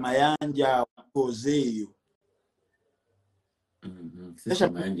Station Mayanja kozeeyo.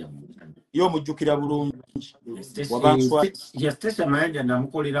 Station Mayanja yo mujjukira bulungi. Ya Station Mayanja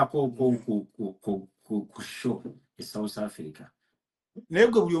namukolerako ku show e South Africa. Naye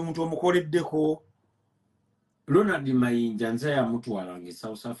gwe buli omuntu omukoleddeko. Ronald Mayinja nze yamutwalange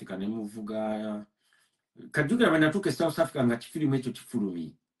South Africa ne muvuga kajjukira banatuuka South Africa nga kifirimu ekyo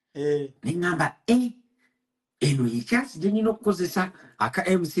kifulumi. Nengamba eno yechance gye nnina okukozesa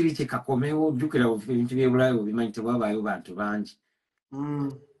aka MC kye kakomewo jjukira ebintu by'ebulayi obimanyi tewabaayo bantu bangi.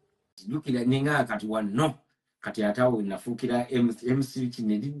 Jjukira nenga kati wano kati atawo nafuukira MC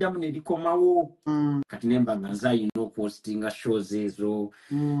kine liddamu ne likomawo. Kati nemba nga nze ayina okupostinga shows ezo.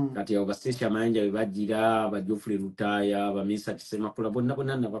 Kati abo Station Mayanja bwe bajjira Bajofule Lutaaya Bamisa Kisemakula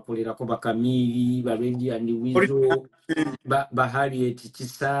bonna nabakolerako Bakamiri Balwendi and Wizo Harriet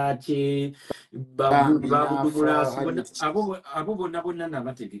Kisaache Babudumulasi abo bonna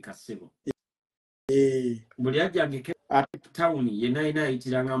nabategeka ssebo. Buli ajjange town yenna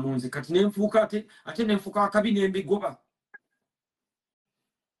ayitiranga mu nze kati nenfuuka ate nenfuuka akabi nembigoba.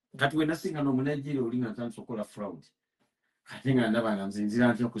 Kati we nasinga n'omunajjira oli nga ntandika okukola fraud. Kati nga ndaba nga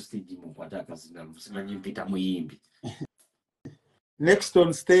nzinzira ntya ku stage mukwata akazinga simanyi mpita muyimbi. Next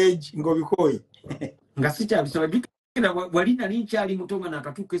on stage ngobikoyi. Nga sikyabisaba jjukira wali nali nkyali muto nga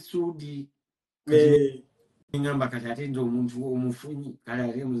nakatuuka essuudi. Ngamba kati ate nze omuntu omufunyi kale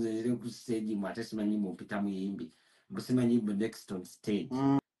ate muzere ku stage mu ate simanyi mpita muyimbi. Simanyi next on stage.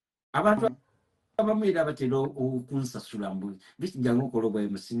 Abantu abamu era batera okunsasula mbuli bikijjanga okola obwayo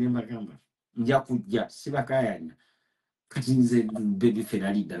musinema gamba nja kujja sibakayanya kati nze baby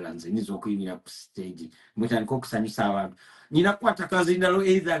ferali ddala nze nizo okuyimira ku stage mwetandika okusanyusa abantu nina kukwata kazindalo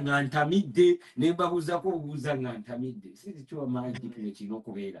either nga ntamidde ne mbabuuzako obuuza nga ntamidde sizikiwa maagi kino kirina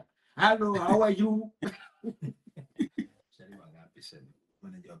okubeera hello how are you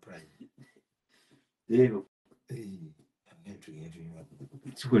leero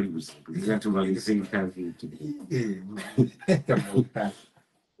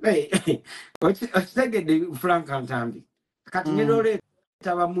okitegedde Frank Ntambi kati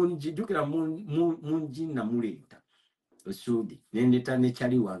neroleeta bamungi jjukira mungi namuleeta essuudi nendeeta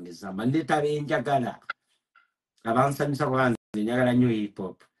nekyali wange zamba ndeeta benjagala abansanyusa kubanze njagala nnyo hip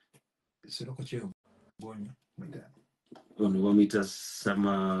hop ono bamuyita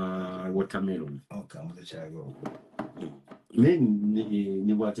sama watermelon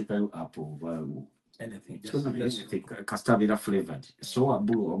ne bwatekayo apple oba kastabira flavored so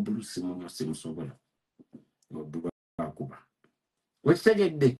wabulu simusobola wabulu akuba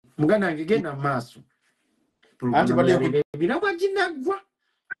wekitegedde muganda wange genda mu maaso ebirabwa ginagwa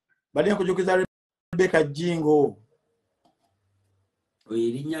badde nkujukiza Rebecca Jingo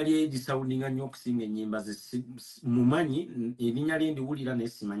erinnya lye gisawundinga nnyo okusinga ennyimba ze mumanyi erinnya lye ndiwulira naye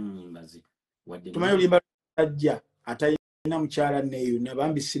simanyi nnyimba ze tumanyi olimba ajja atayina mukyala neeyo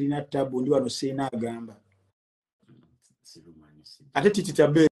nabambi sirina tabu ndi wano sirina agamba ate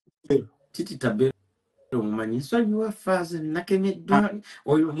Titi Tabero omumanyi nsonyiwa faaze nakemeddwa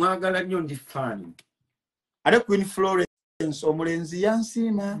oyo mwagala nnyo ndi faani ate Queen Florence omulenzi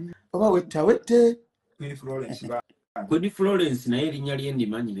yansiima oba wette Queen Florence naye erinnya lye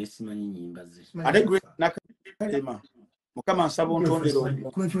ndimanyi naye simanyi nnyimba ze ate Grace Nakalema Mukama nsaba ontondero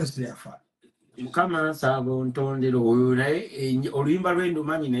Mukama nsaba ontondero oyo naye oluyimba lwe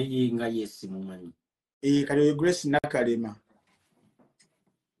ndumanyi naye nga yesimumanyi kati oyo Grace Nakalema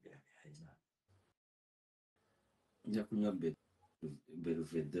nja kunywa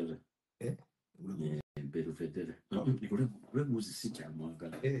Belvedere Belvedere lwebuuzi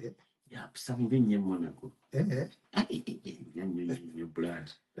sikyamwagala yapisa mubi nnyo Monaco blood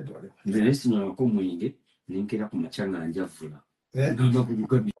nze nesinywako mwenge nenkera ku makya nga njavula ngamba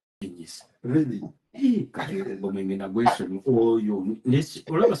kujuka binyisa omwenge nagwesoni oyo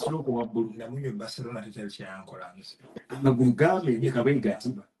olaba siroko wabbulu amagulu gambe kabegati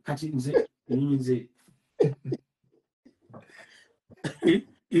kati nze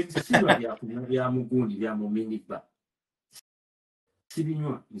Siba bya mugundi bya mu miniba.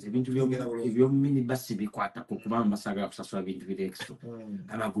 Sibinywa nze bintu byo mu miniba sibikwata kuba masagala kusasula bintu bire extra.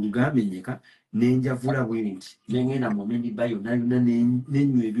 Amagulu gamenyeka nenjavula bwenti. Nengenda mu miniba yonna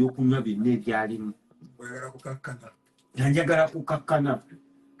nenywa ebyokunywa byonna ebyalimu. Njagala kukakkana.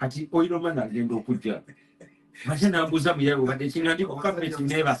 Kati oyiroma nagenda okujja. Manje nambuza muyawe badde kinandi okapeti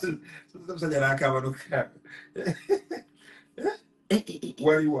nebasi. Musajja n'akabanuka.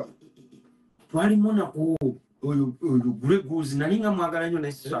 Waliwa. Twalimona oyo guleguzi nalinga mwagala nnyo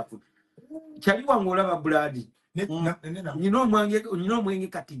n'esisafu. Kyali wange olaba buladi. Nina omwenge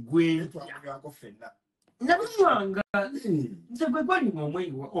kati gwe. Namunywanga. Nze gwe gwalimu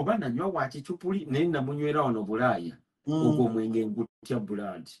omwenge oba nanywa wakicupuli naye namunywera wano Bulaaya. Ogwo omwenge ngutya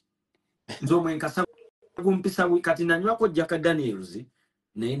buladi. Nze omwenge kasa gumpisa kati nanywako Jack Daniels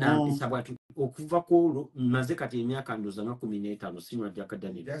naye nampisa bwatu okuva ku maze kati emyaka ndoza na 15 sinywa Jack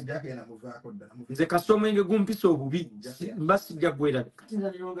Daniels. Nze kasomenge gumpisa obubi mbasijja gwera kati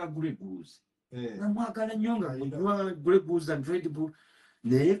nanyonga guleguzi. Namwagala nyonga munywa guleguzi and Red Bull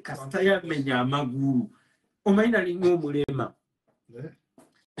naye kasita yamenya amagulu. Omanyi nalinga omulema.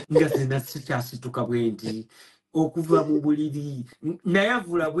 Nga sinasituka bwenti. Okuva mu buliri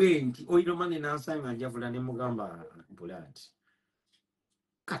nayavula bwenti oyiromane nansanga njavula ne mugamba bulati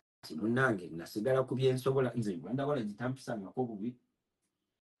kati munange nasigala ku byensobola nze Uganda wala gitampisangako bubi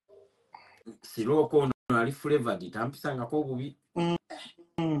siroko ono ali flavored tampisangako bubi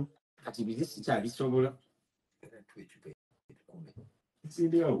kati bizisi kyalisobola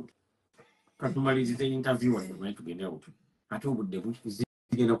nsindiawo katumalirize interview wano tugende awo ate obudde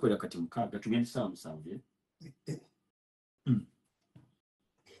bugenda kwera kati mukaaga tugende saa musanvu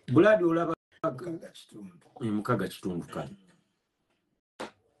Buladi olaba mukaga kitundu kale.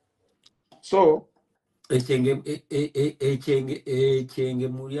 So echenge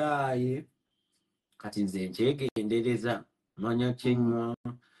mulyaye kati nze nkyegendereza manya kyenywa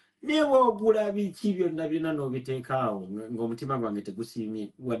newe ogula biki byonna byonna n'obiteekaawo ng'omutima gwange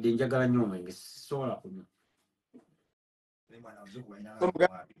tegusiimye wadde njagala nnyo omwenge sisobola kunywa.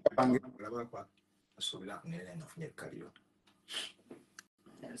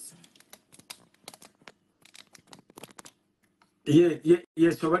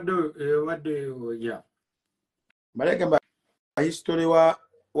 Yes, yeah. Balagamba history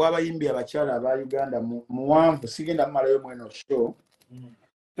w'abayimbi abakyala aba Uganda muwanvu sigenda mmalayo mweno show.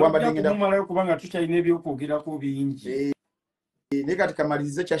 Wamba ngenda mmalayo kubanga tukyalina ebyokwogirako bingi. Ne kati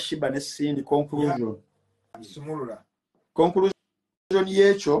kamalirize kya Shiba ne Cindy conclusion. Conclusion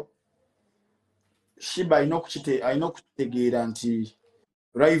y'ekyo Shiba ayina okukitegeera nti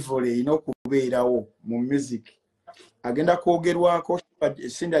rivalry ayina okubeerawo mu music. Agenda kwogerwako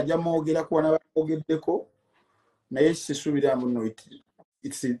Cindy ajja mwogerako wana bakwogeddeko naye sisuubira muno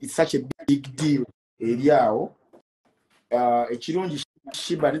it's such a big deal eri awo. Ekirungi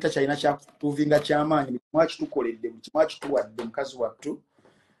Shiba neta kyalina kyakutuvinga kyamaanyi mwakitukoledde mwakituwadde mukazi wattu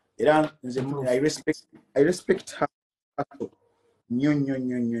era nze I respect her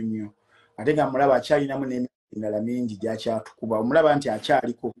nnyo ate nga mulaba akyalinamu n'emindala mingi gyakyatukuba omulaba nti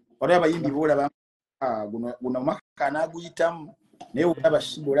akyaliko waliwo abayimbi boolaba guno maka n'aguyitamu naye olaba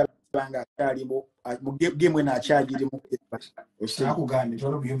Shiba olaba nga akyalimu gemwe n'akyagirimu akugambye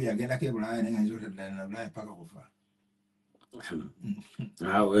tolo biyombi yagendako e Bulaaya naye nga nzotadala Bulaaya paka kufa.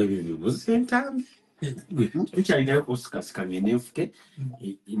 Ntambi tukyalinayo Oscars kagende nfuke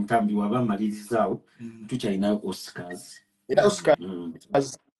Ntambi waba amalirizaawo tukyalinayo Oscars era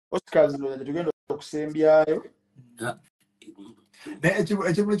Oscars tugenda okusembyayo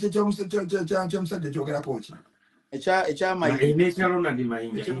ekyomusajja kyogerako ki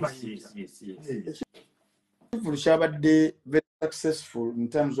kyabadde very successful in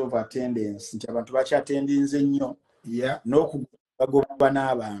terms of attendance nti abantu bakyattendinze nnyo n'okugoba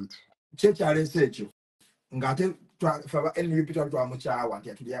n'abantu kyekyaleese ekyo ng'ate faba NUP twamukyawa nti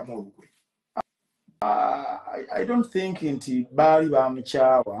atulyamu olukwe. I don't think nti baali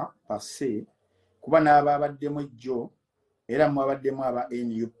bamukyawa pase kuba n'ababaddemu ejjo era mwabaddemu aba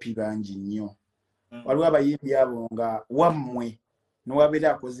NUP bangi nnyo. Waliwo abayimbi abo nga wammwe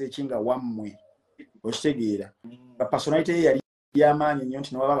newabeera akoze eki nga wammwe okitegeera personality ye yali y'amaanyi nnyo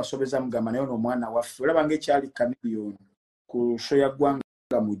nti newaba basobeza mugamba naye ono omwana waffe olaba ng'ekyali Chameleon ku show ya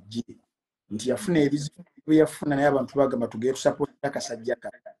ggwanga mujje nti yafuna ebizibu yafuna naye abantu bagamba tugere tusapoota kasajja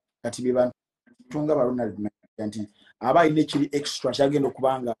kati be bantu nga ba Ronald nti aba alina ekiri extra kyagenda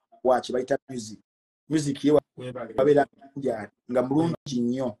okubanga waki bayita music ye wabeera nga mulungi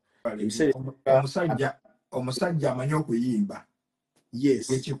nnyo omusajja amanyi okuyimba yes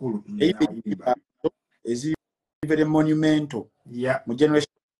ekikulu ezivere monumental Yeah. Mu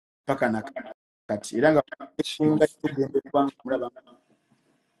generation paka nakati. Era nga efunga tugende kubanga mulaba.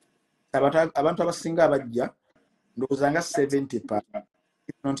 Abantu abasinga abajja ndowooza nga 70%,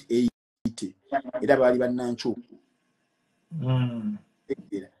 if not 80%. Era baali bannancu.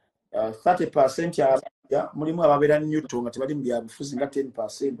 30% abajja mulimu ababeera Newton nga tebali mu byabufuzi nga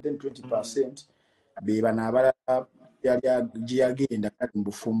 10%, 20% be bano abalala gye yagenda kati mu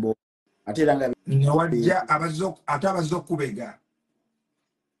bufumbo. Ate era nga wajja abazze okubega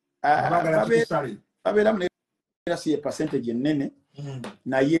babeera muneera si percentage ennene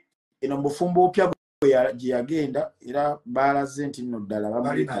naye eno mu bufumbo opya gye yagenda era baalaze nti nno ddala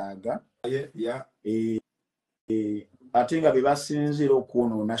bamwetaaga ate nga be basinzira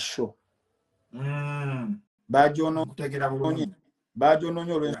okwonoona show bagyonoonye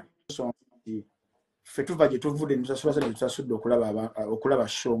olw'ensonga nti ffe tuva gye tuvudde tutasudde okulaba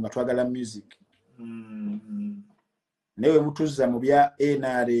show nga twagala music naye mutuzza mu bya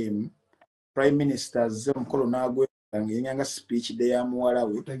NRM Prime Minister azze omukolo n'agwera ng'enyanga speech de ya muwala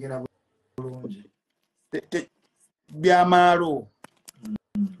we byamaalo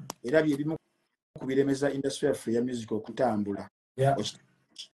era bye bimu ku biremeza industry yaffe ya music okutambula.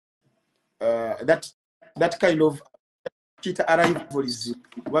 That kind of arrivalism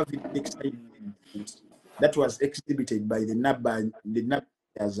that was exhibited by the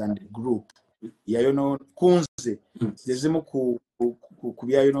Nabbers and the group yayono kunze zezimu ku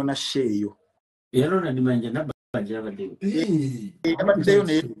byayono na sheyo yarona nimanja Nabbanja abaddeyo abaddeyo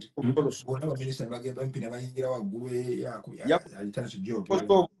ne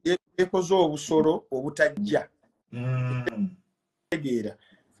yakoze obusolo obutajja tegeera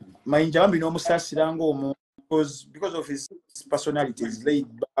mayinja bambi n'omusaasira ng'omuntu because of his personality is laid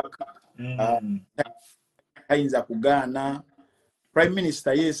back ayinza kugaana Prime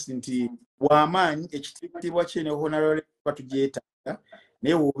Minister yes nti wamaanyi ekitiibwa kye ne honorable batugyetaaga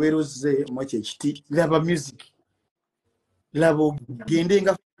naye wobeeroze mwekyo ekiti laba music laba ogende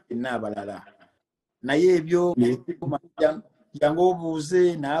nga fenna abalala naye ebyo jangu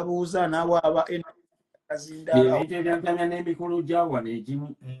obuuze n'abuuza n'awaaba ebyentebyankanya n'emikolo gyawa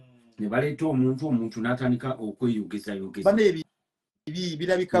n'egimu ne baleeta omuntu n'atandika okweyogezayogeza bana ebibi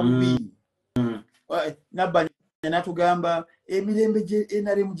birabika bubi Nabbanja natugamba emirembe gye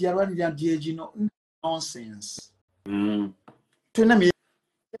NRM gye yalwanirira gyegino nonsense tuna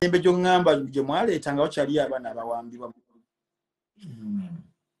mirembe gy'oŋŋamba gye mwaleetanga wakyali abaana abawambibwa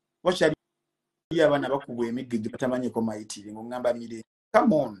wakyali abaana bakubwa emiggo gye batamanyeko mayitire ng'oŋŋamba mirembe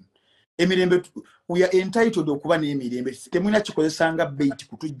come on emirembe we are entitled okuba n'emirembe temulina kikozesa nga bait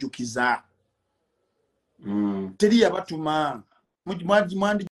kutujjukiza teri yabatuma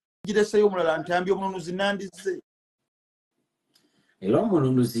mwandigireseyo omulala Ntambi omununuzi nandize era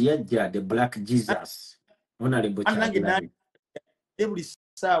omununuzi yajja the black Jesus honorable buli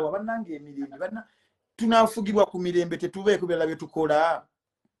ssaawa bannange emirembe tunaafugibwa ku mirembe tetubeeko birala bye tukola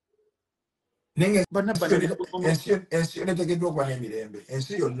ensi enetegeddwa okuba n'emirembe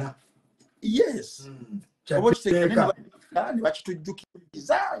ensi yonna yes oba kitegane ne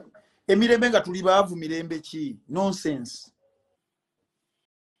bakitujjukiza emirembe nga tuli baavu mirembe ki nonsense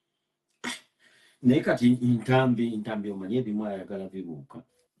naye kati Ntambi omanyi ebimu ayagala bibuuka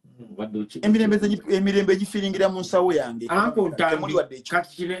emirembe gifiringira mu nsawo yange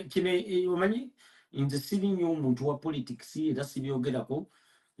kati kine omanyi nze siri nnyo omuntu wa politics era sibyogerako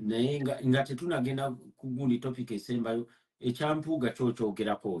naye nga tetunagenda ku gundi topic esembayo ekyampuuga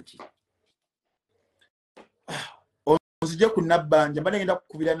kyokyogerako ki onzije ku Nabbanja mba negenda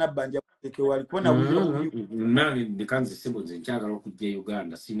kukubira Nabbanja tekewali kubona nange ndikanze sebo nze nkyagala okujja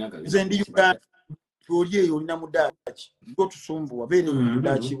Uganda sinaga nze ndi Uganda oli eyo olina mudaaki ngo tusumbuwa beene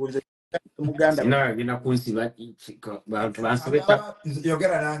mudaaki bonze Muganda sinagenda kunsiba bantu bansibeta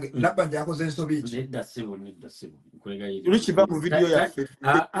yogera nange Nabbanja yakoze ensobi ki nedda sebo Richie va mu video yaffe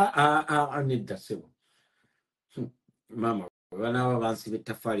nedda sebo mama banaaba bansiba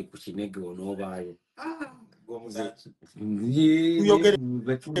ettafaali ku kinege onoobaayo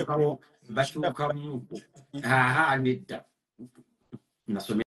batuukamu nedda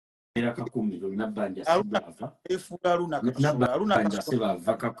nasomera kakumiro Nabbanja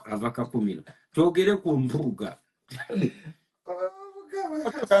ava kakumiro twogere ku mpuuga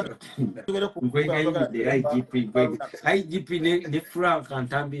IGP ne Frank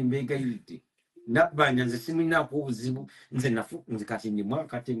Ntambi mbegayidde Nabbanja nze simulinako obuzibu nze kati ndi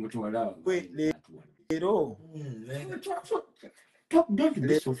mwakate mutwala leero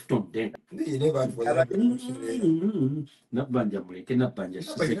Nabbanja muleke Nabbanja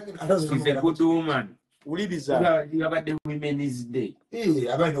she's a good woman uliriza yabadde women's day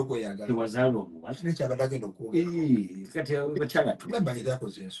abaina okweyagala tewazaalwa omuwala nekyabadde agenda kati bakyala okunabbanja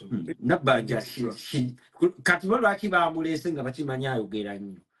akoze ensobi nabbanja kati bo lwaki bamuleese nga bakimanyi ayogera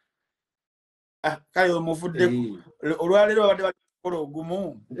nnyo kale omuvudde olwaleero babadde bakola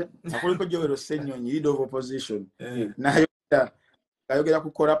ogumu akuliko Joel Ssenyonyi leader of opposition ayogera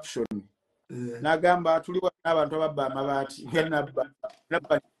ku corruption n'agamba tuliwo n'abantu ababba amabaati nabba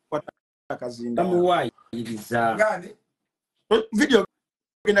akazinda bamuwaayiriza video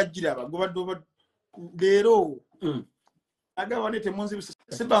genda giraba gobadde leero agamba ne temunzibisa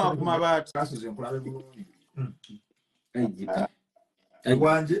sibanga ku mabaati kasuze nkulabe bulungi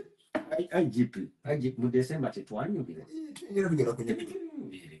wanje IGP mu December tetwanyogera tugera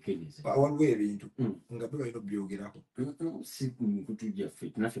waliwo ebintu nga bibalina obyogerako si kutujja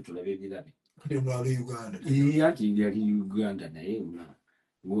ffe naffe tulaba ebirabe Uganda ati yali Uganda naye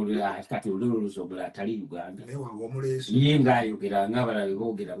kati olowooza omulala atali Uganda ye ng'ayogera ng'abalala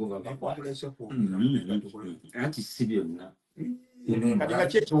boogera bo anti si byonna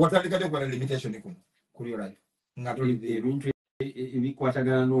ebintu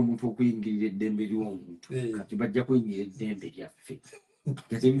ebikwatagana n'omuntu okuyingirira eddembe ly'omuntu kati bajja kuyingira eddembe lyaffe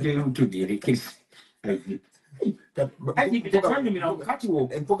kati ebintu ebimu tubyerekese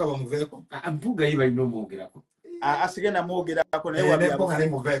empuga bamuveeko mpuga ye balina omwogerako asigenda mwogerako naye nempuga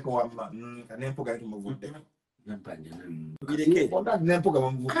nemuveeko wamma nempuga tumuvuddeko nempuga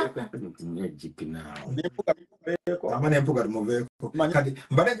bamuvuddeko ama nempuga tumuveeko kati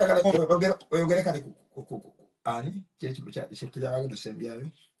mbadde njagala oyogere kati ani kyekiragendo sembyayo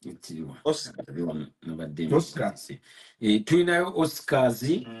tulinayo Oscars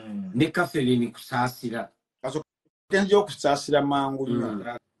ne Catherine Kusaasira kenja okusaasira mangu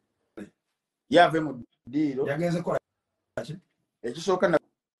nnyo yave mu ddiiro yagenze kola ekisooka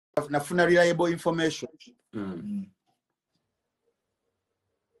nafuna reliable information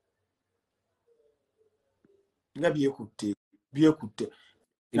nga byekutte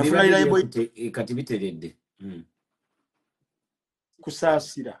nafuna reliable kati biteredde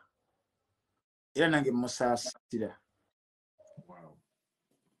kusaasira era nange musaasira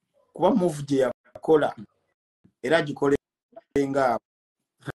kuba move gye yakola era gikolenga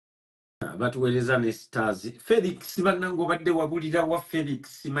batuweereza ne stars Felix bannange obadde wabulira wa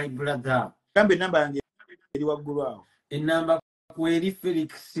Felix my brother gambe enamba yange eri waggulu awo enamba kweri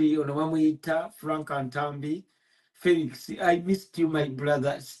Felix ono bamuyita Frank Ntambi Felix, I missed you, my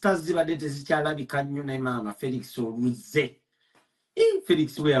brother. Stars zibadde tezikyalabika nnyo naye maama Felix oluze.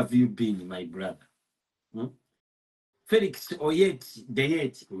 Felix, where have you been, my brother? Felix,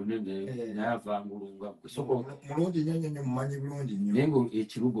 deyet. Nayavangulunga. Mulungi nnyo mumanyi bulungi nnyo. Naye ngo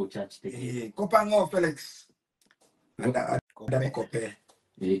ekirugo kyakitegeera. Kopango Felix. Kope.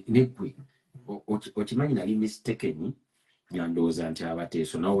 Nekwe. Okimanyi nali mistaken. Yandooza nti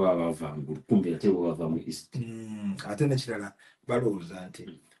abateeso nabo baba bavangulu kumbe ate bo bava mu east ate nekirala balowooza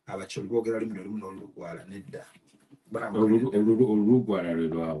nti abakyoli boogera lumu lumu n'olugwala nedda olugwala lwe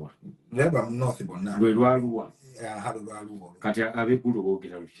lwawa neba mu north bonna lwe lwaluwa lwaluwa kati ab'eggulu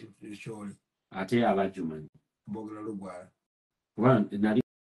boogera lukyoli ate abajumanyi boogera lugwala kuba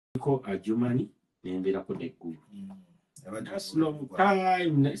naliko ajumanyi nembeerako neggulu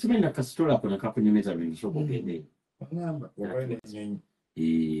simanyi nakasitola ako nakakunyumeza lwendisoka ogendeeyo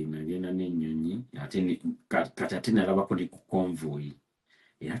nagenda n'ennyonyi kati ate nalabako ne ku convoy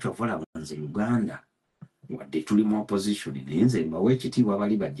era kyovalaba nze Uganda wadde tuli mu opposition naye nze mbawa ekitiibwa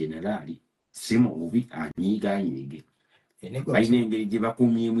bali bageneraali si mu bubi anyiigaanyiige balina engeri gye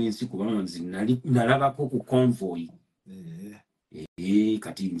bakuumyemu ensi kubanga nze nalabako ku convoy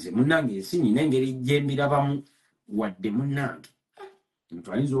kati nze munnange ensi nina engeri gye mbirabamu wadde munnange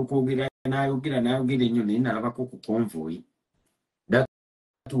omuntu ayinza okwogera n'ayogera ennyo naye nalabako ku convoy. That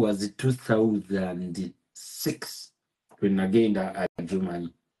was 2006 when nagenda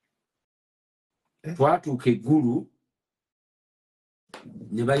ajumanyi twatuuka eggulu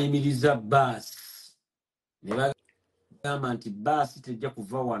ne bayimiriza baasi ne bagamba nti baasi tejja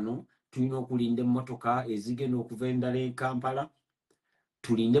kuva wano tulina okulinda emmotoka ezigenda okuva endala e Kampala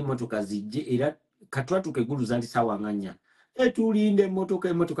tulinde emmotoka zijje era katwatuuka eggulu zaali ssaawa nga 4 tulinde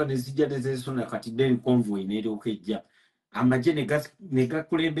emmotoka ne zijja ne zeesona kati then convoy n'eryoka ejja amagye ne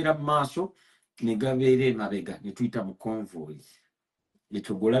gakulembera mu maaso ne gabeera emabega ne tuyita mu convoy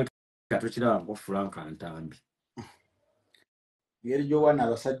ekyo golabika tokiraba ngo Frank Ntambi ngeri gy'owaana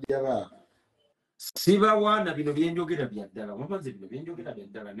abasajja ba sibawaana bino byenjogera bya ddala mumaze bino byenjogera bya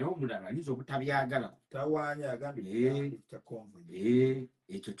ddala naye omulala ayinza obutabyagala tawaanya agambye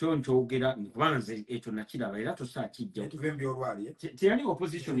ekyo kyonkyogera kubanga nze ekyo nakiraba era tosaakijja tuvembi olwali teyali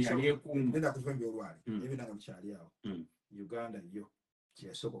opposition yali ekuuma nenda kuvembi olwali ebinanga bikyali awo Uganda yo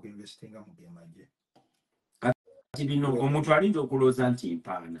kyesooka okuinvestinga mu byemagye kati bino omuntu alinza okulooza nti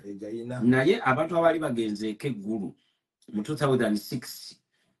mpaana naye abantu abali bagenzeeko eggulu mu 2006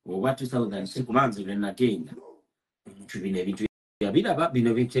 oba 2006 kubanza lwe nagenda bino ebintu yabiraba bino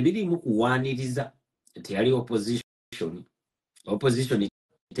tebirimu kuwaaniriza teyali opposition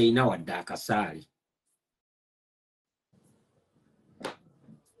teyina wadde akasaali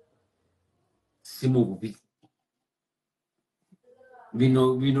si mu bubi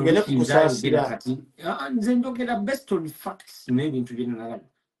bino kinzaayogera kati nze njogera based on facts n'ebintu bye nalaba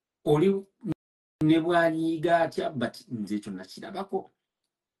oli ne bwanyiiga atya but nze ekyo nakirabako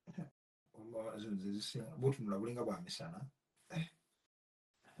butunula bulinga bwa misana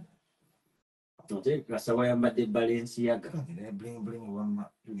ate kasaba yambadde balensiyaga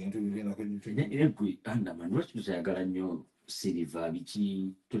gwe Andaman lwaki tutayagala nnyo siliva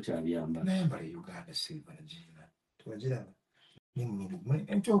biki tokyabyambala nayambala Uganda siliva nagirina tewagiraba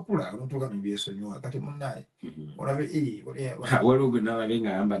enkyokula notuuka mubyesonyiwa kati munaye olabe waliwo gwe nalabe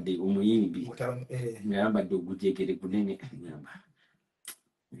nga yambadde omuyimbi nga yambadde ogujegere gunene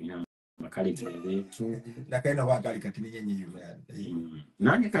makale geretu nakaina wagali kati ninyenye Uganda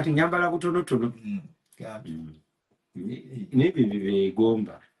nange kati nyambala butonotono nebyo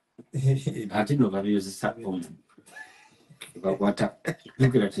bibegomba ate no babyozesa omu bakwata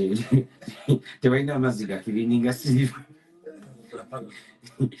nukira tebalina amazzi gakirininga siriva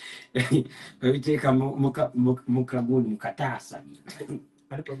babiteeka mukaguli mukataasa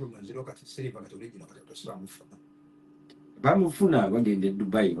bamufuna bagenda e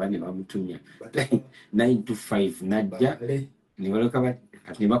Dubai bane bamutumya 9 to 5 najja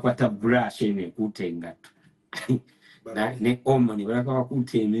ne bakwata brush eno ekuuta engatto ne omo ne balaka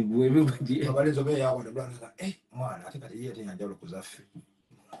bakuuta emiguu nti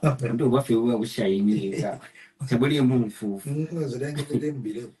obwaffe buba bushayinira tebulimu nfuufu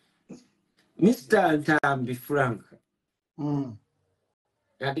Mr. Ntambi Frank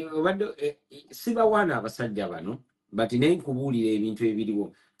kati obadde sibawaana abasajja bano but naye nkubuulira ebintu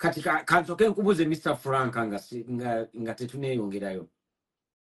ebiriwo kati kansoke nkubuuze Mr. Frank nga tetuneeyongerayo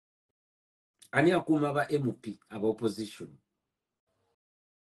ani akuuma aba MP aba opposition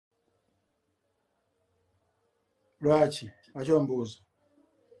lwaki mbuuza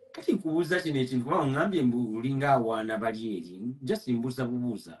kati nkubuuza kino ekintu kuba ŋŋambye olinga awaana bali eri just mbuuza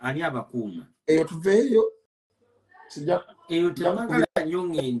bubuuza ani abakuuma eyo tuveeyo eyo temagala nnyo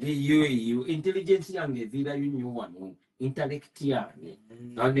ŋŋendeyo eyo intelligence yange eviirayo nnyo wano intellect yange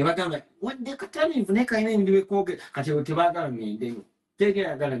ne bagamba wadde katanivu naye kalina ebintu byekwoge kati eyo tebaagala ŋŋendeyo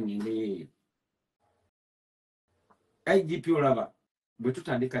tegeyagala ŋŋendeyo eyo IGP olaba bwe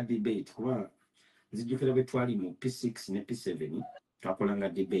tutandika debate kuba nzijjukira bwe twali mu P6 ne P7 twakolanga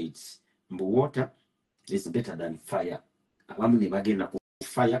debates mbu water is better than fire abamu ne bagenda ku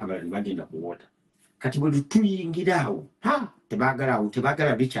fire abalala ne bagenda ku water kati bwe tuyingira awo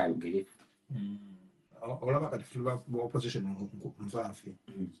tebagala bikyayogere olaba kati tuba opposition nvaafe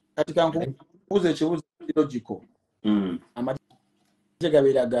kati kankubuuza ekibuuzo logical amagye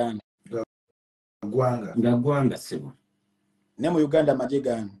gabeera gandi gwanga sebo ne mu Uganda amagye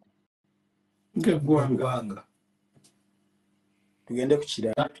gandi gwanga tugende ku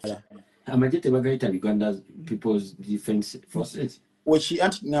kirala amagye tebagayita Uganda People's Defence Forces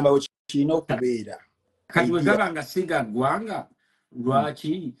anti ngamba wekirina okubeera kati bwe gaba nga siga ggwanga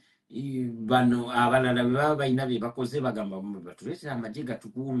lwaki bano abalala bwe baba balina bye bakoze bagamba batuleetera amagye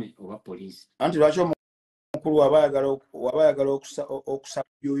gatukuume oba poliisi anti lwaki omukulu waba ayagala okusaba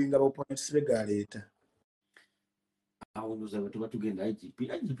byuyinga baopponents be galeeta awo ndoza bwe tuba tugenda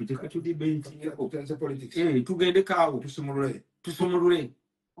IGP tekatudibeitingeko tugendeko awo tusumulule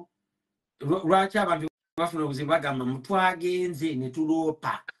lwaki abantu bafuna obuzibu bagamba mutwagenze ne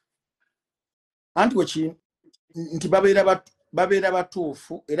tuloopa anti nti babeera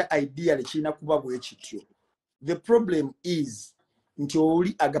batuufu era ideally kirina kuba bwe kityo. The problem is nti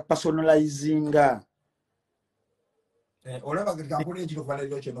oli agapersonalizinga olaba kakule ekiro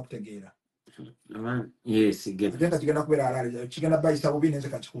kubalira ekyo n'okutegeera yes kigenda kubeera alala kigenda bayisa bubi nenze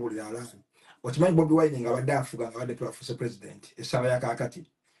kakikubuulira alala okimanyi Bobi Wine nga badde afuga nga badde twafuuse president essaawa ya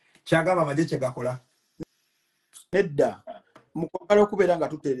kaakati kyagamba amagye kye gakola nedda mukwagala okubeera nga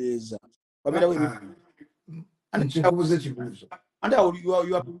tutereeza nkikubuuza ekibuuzo and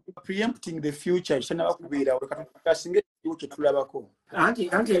you are preempting the future kisana bakubeera kasinga ekiwo kye tulabako anti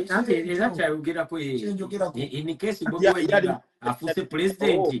era kyayogerako in case Bobi Wine afuuse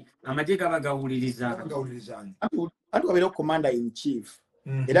president amagye gaba gawuliriza anti wabeera commander in chief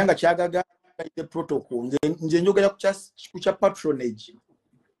era nga kyagaga the protocol nze njogera ku kya patronage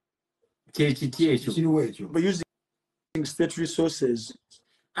using state resources.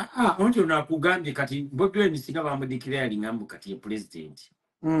 Onto nakugambye kati Bobi Wine singa bamudikira ngambu kati ye president.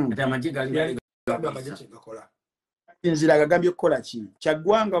 Kati amagye gali nzira agambye okukola ki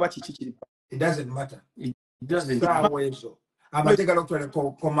kyaggwanga oba kiki kiri. It doesn't matter. It doesn't matter. Amagye galokutwala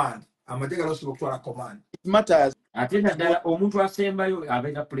command. Amagye galokutwala command. It matters. Ate naddala omuntu asembayo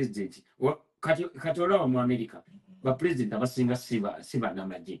abeera president. Kati olaba mu America ba president abasinga siba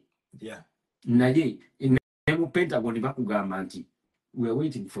namagye. Yeah. Naye ne mu Pentagon bakugamba nti we are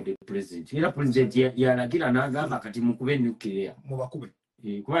waiting for the president. Era president yalagira n'agamba kati mukube nuclear. Mubakube.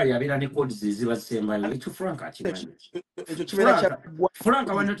 Kuba yabeera ne codes ezibasembayo. Ekyo Frank akimanyi. Ekyo kibeera kya Frank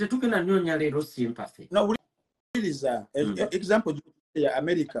abantu tetugenda nyonya leero sympathy. No, uliriza example ya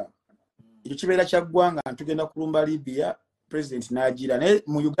America. Ekyo kibeera kya ggwanga ntugenda kulumba Libya president n'agira naye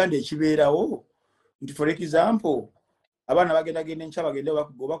mu Uganda ekibeerawo nti for example abaana bagenda enkya bagenda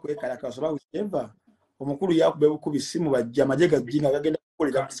bakugoba kwekalakaso baweva omukulu yakube bukubi simu bajja amajega jinga gagenda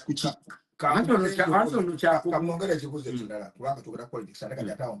kukolera kuki kanto kamongera kikuze kirala kubanga tugera politics ndaka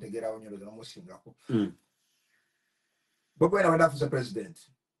jata ontegera onyolo zo musingako Bobi Wine wanafuza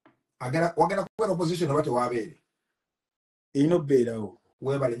president wagenda kuwa opposition wate wabere ino berawo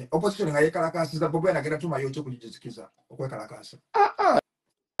webale opposition nga yekalakasa za Bobi Wine agenda tuma yocho kujizikiza okwekalakasa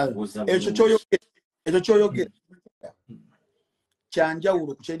ekyo kyoyogera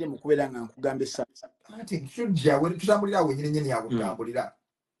kyanjawulo kukyende mu kubeera nga nkugambe sasa ati kijja we tutambulira wenyine yakutambulira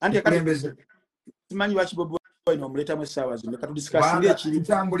andi kalembeze simanyi lwaki Bobi Wine omuleta mu essaawa zino ka tudiscussing ekiri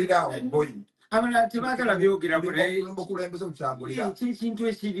tutambulira boy abana tebagala byogera kulembeze tutambulira kintu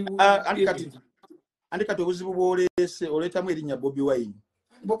ekiri andi kati obuzibu bw'oleese oletamu erinnya Bobi Wine.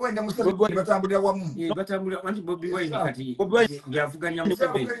 Bobi Wine Museveni batambulira wamu batambulira anti Bobi Wine kati yavuganya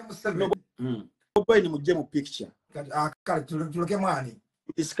Museveni Bobi Wine mujje mu picture kale tuloke mwani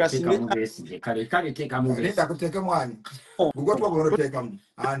discussing kale teka mu nenda kuteke mwani bugotwa bolo teka mu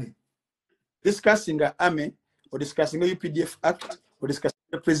ani discussing ame or discussing UPDF act or discussing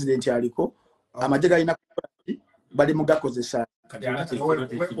the president aliko amajega ina bali mugakozesa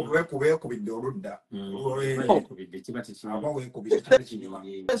we kubidde oludda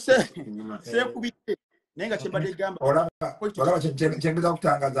kubidde nenga kyembadde gamba olaba kyengeza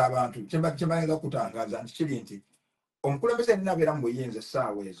kutangaza abantu kyembageza kutangaza nti kiri nti omukulembeze nnabeera mu buyinza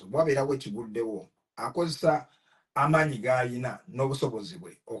essaawa ezo bwabeerawo ekiguddewo akozesa amaanyi g'alina n'obusobozi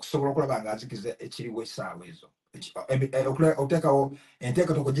bwe okusobola okulaba ng'azikiza ekiriwo essaawa ezo okuteekawo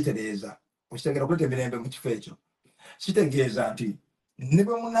enteekateeko kugitereeza okitegeera okuleeta emirembe mu kifo ekyo kitegeeza nti ne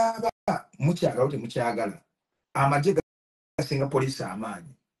bwe munaaba mukyagala ote mukyagala amagye gasinga poliisi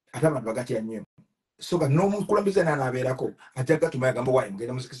amaanyi ate abantu bagatya nnyo so kati n'omukulembeze n'anaabeerako ajja gatuma yagamba waayi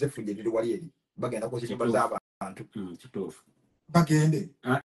mugenda muzikize effujjo eriri wali eri bagenda kuzitimba z'abantu kituufu bagende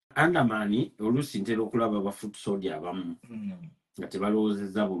Andaman oluusi ntera okulaba abafutu soldier abamu nga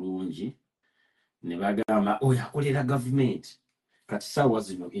tebalowoozezza bulungi ne bagamba oyo akolera gavumenti kati ssaawa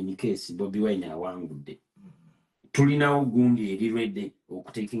zino in case Bobi Wine awangudde tulinawo gundi eri ready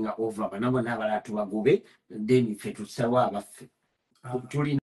okutekinga over banabo n'abala tubagobe then ffe tusawa abaffe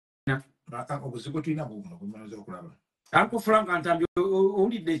tulina obuzibu tulina buno bumaze okulaba Uncle Frank Ntambi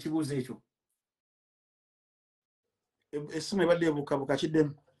owulidde ekibuuzo ekyo esimu ebadde ebukabuka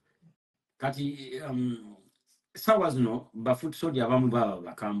kiddemu kati ssaawa zino bafutu soldier abamu baba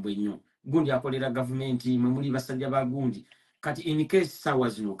bakambwe nnyo gundi akolera gavumenti mwe muli basajja ba gundi kati in case ssaawa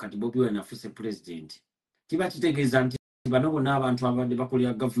zino kati Bobi Wine afuse president kiba kitegeeza nti bano bonna abantu abadde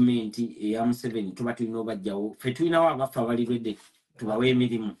bakolera gavumenti eya Museveni tuba tulina obajjawo ffe tulinawo abaffe abali redde tubawe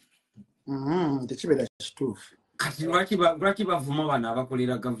emirimu tekibeera kituufu kati lwaki bavuma bano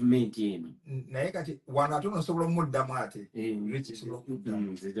abakolera gavumenti eno naye kati wano ate osobola omuddamu ate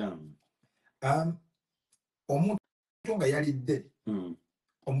omuntu nga yalidde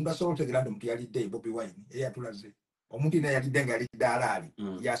omuntu asobola otegeera nti omuntu yalidde Bobi Wine era yatulaze omuntu ina yalidde nga yalidde alaali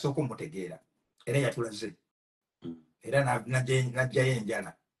yasooka omutegeera era yatulaze era najjayo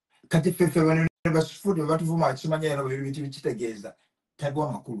enjala kati ffeffe bano ne basufudu batuvuma kimanyi eno bintu bikitegeeza tagwa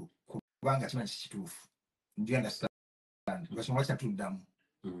amakulu kubanga kimanyi kikituufu ndi understand basonga kyatuddamu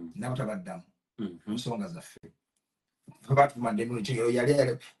nabo tabaddamu nsonga zaffe batuvumande eno kigero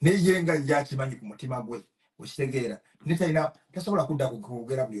yali naye nga yakimanyi ku mutima gwe okitegeera netalina tasobola kudda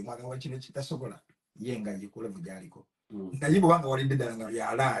kugera buli omwaka wa kino kitasobola ye nga yekulevu gyaliko naye bwanga walidde ddala nga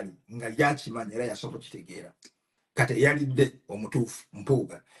yalaali nga yakimanyi era yasobola okitegeera kati yalidde omutuufu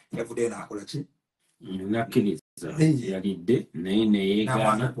mpuuga yavuddeyo n'akola ki nakkiriza yalidde naye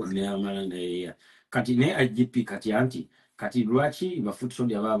neyeegaana neamala neyeya kati ne IGP kati anti kati lwaki bafutu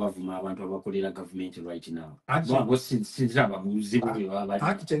soldier baba bavuma abantu abakolera government right now babo sinzaba muzibu bwe baba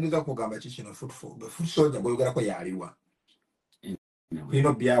ati cheneza kugamba kikino foot soldier boyogera ko yaliwa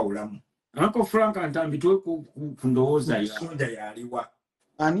ino byawulamu Uncle Frank Ntambi tuwe kundowooza ya soldier yaliwa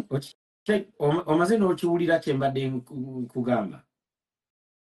ani omaze n'okiwulira kye mbadde kugamba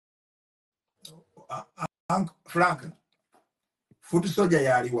Frank foot soldier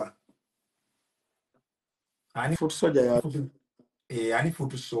yaliwa ani foot soldier ya ani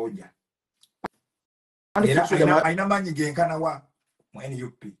foot soldier era aina manyi genkana wa mu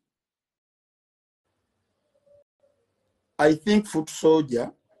NUP. I think foot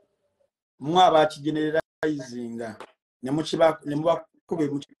soldier mwaba kigeneralinga ne muba kube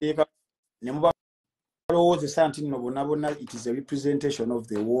mukiteeka ne muba lowooza santi nno bonna it is a representation of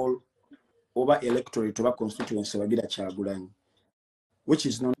the whole over electorate oba constituency bagira Kyagulanyi, which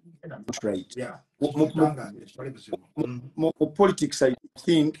is not right. Politics I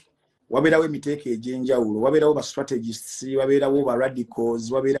think wabeerawo emiteeko egy'enjawulo, wabeerawo ba strategists, wabeerawo ba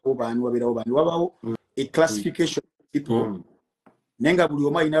radicals, wabeerawo baani wabaawo a classification of people nenga buli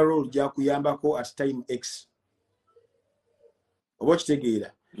omu alina role gyakuyambako at time X. Oba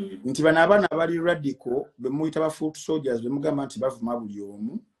kitegeera nti bano abaana abali radical bemuyita ba foot soldiers bemugamba nti bavuma buli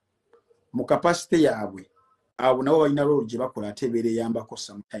omu mu capacity yaabwe abo nabo balina role gye bakola ate ebeera eyambako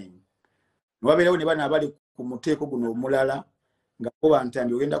sometime. Wabeerawo ne bano abali ku muteeko guno omulala nga oba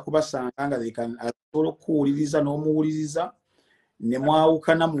Ntambi ogenda kubasanga nga asobola okuwuliriza n'omuwuliriza ne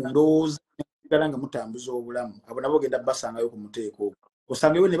mwawukana mu ndowooza nga mutambuza obulamu, abo nabo genda basangayo ku muteeko.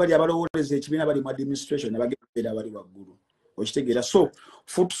 Osangayo ne bali abalowooleza ekibiina bali mu administration ne bagenda bali waggulu. Okitegeera. So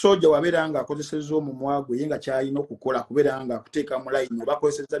foot soldier wabeera nga akozesezza omumwa gwe ye nga kyalina okukola kubeera nga akuteeka mu line oba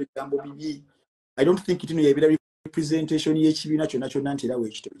akozesezza bigambo bibi. I don't think itino yebeera representation y'ekibiina kyonna nti era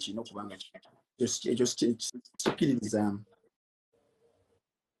weekitebe kirina okubanga ekyo kikkirizaamu.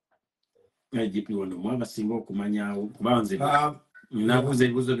 IGP wano mwaba singa okumanyawo kubanze nabuuza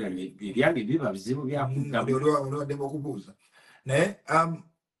ebibuuzo byange ebyange biba bizibu byakuddamu okubuuza naye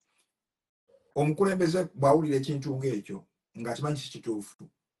omukulembeze bw'awulira ekintu ng'ekyo ng'akimanyi kikituufu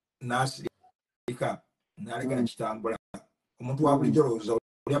n'asirika n'alegana kitambula, omuntu wa bulijjo olowooza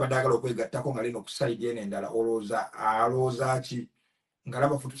oli abadde agala okwegattako nga lina okusayidi eno endala alowooza ki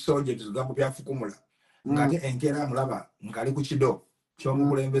ng'alaba foot soldier ebigambo byafukumula ng'ate enkeera amulaba ng'ali ku kido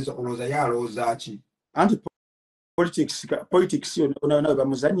ky'omukulembeze olowooza ye alowooza ki? Anti politics yonna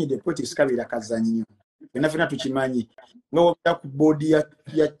bamuzanyide politics kabeera kazannyo fena tukimanyi nga wabera ku boodi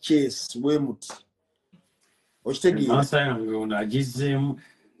ya chess bwe muti okitegeera asa yange ono agizeemu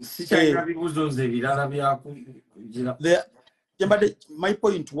sikyalina bibuuzo nze ebirala byakugira. My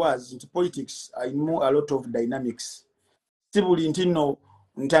point was nti politics I know a lot of dynamics. Si buli nti nno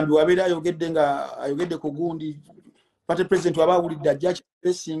Ntambi wabeera ayogedde ku gundi party president waba awulidde ajja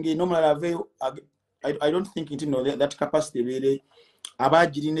kipesinge n'omulala aveeyo. I don't think nti nno that capacity ebeere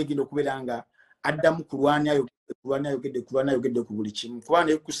abaagirina egenda okubeera nga addamu kulwanya ayogedde ku buli kimu kuba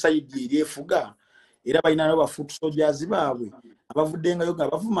ne ku sayidi eri efuga era balina nabo ba foot soldiers baabwe abavuddengayo nga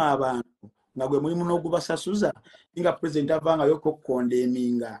bavuma abantu nga gwe mulimu n'ogubasasuza nga president avangayo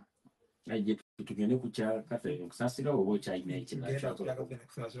kokkondeminga tugende ku kyakaffe okusasira oba okyalina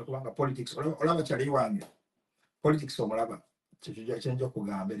kubanga politics olaba kyali wange politics omulaba kyekyo kyenja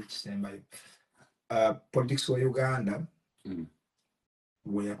okugamba eri kisembayo politics wa Uganda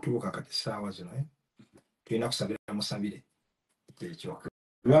we yatuuka kati saawa zino tulina kusabira musabire ekyo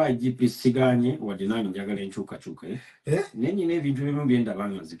lwa IGP siganye wadde nange njagala enkyukakyuka nenyina ebintu ebimu byendaba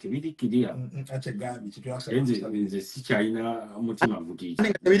nga nzike birikkirira nze sikyalina mutima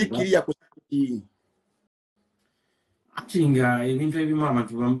birikkirira ati nga ebintu ebimu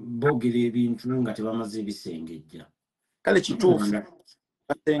abantu boogera ebintu nga tebamaze ebisengejja kale kituufu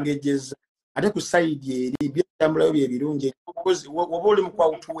basengejjeza ate ku sayidi eri byatambulayo bye birungi woba oli mu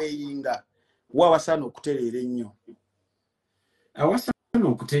kwawutuweyinga wawasaana okutereera ennyo awasaana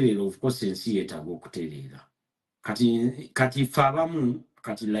okutereera of course ensi yeetaaga okutereera kati fe abamu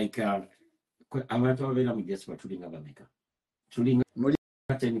kati like abantu ababeera mu diaspora tulinga bameka tulinga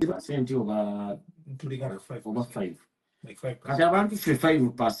 10% oba 5 kati abantu ffe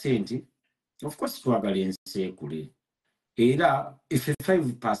 5% of course twagala ensi ekule era ife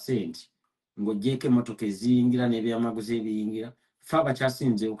 5% ng'oggyeko emmotoka eziyingira n'ebyamaguzi ebiyingira fe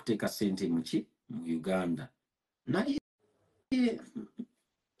abakyasinze okuteeka ssente muki mu Uganda naye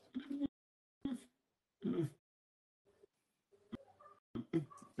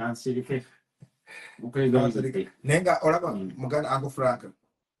nansirike naye nga olaba muganda Uncle Frank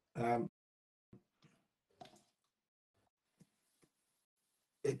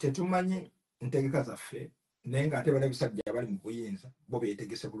tetumanyi ntegeka zaffe nenga ate bana bisajja abali mu kuyinza bo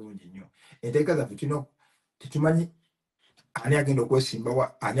beetegese bulungi nnyo enteeka zaffe kino tetumanyi ani agenda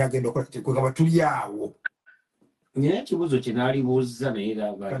okwesimbawa ani agenda okugamba tuli awo nina ekibuuzo kye naalibuuza naye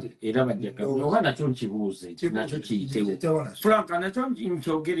era bajjaga oba nakyo nkibuuze nakyo kiyitewo Franka nakyo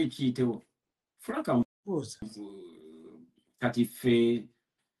nkyogere kiyitewo Franka kati ffe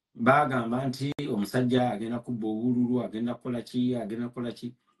bagamba nti omusajja agenda kubba obululu agenda kukola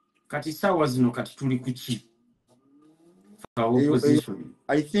ki kati saawa zino kati tuli ku ki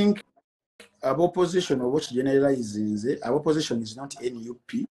I think opposition of what generalizes opposition is not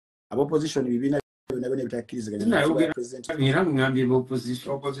NUP opposition bibina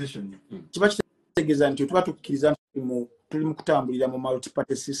kiba kitegeeza nti tuba tukkiriza tuli mu kutambulira mu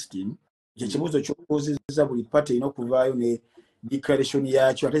multi-party system kyekibuuzo kyobuuzizza buli party erina okuvaayo ne declaration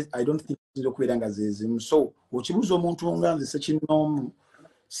yakyo ate I don't think zira okubeera nga zezimu so okibuuza omuntu nga nze sekinoomu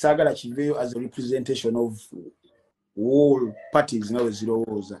saagala kiveeyo as a representation of all parties nga bwe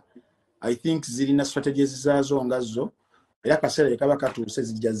zirowooza I think zirina strategies zaazo nga zo era kaseera kaba katuuse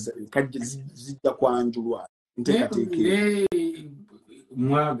zijja kwanjulwa nteekateeke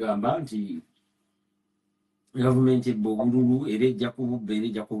mwagamba nti gavumenti ebba obululu era ejja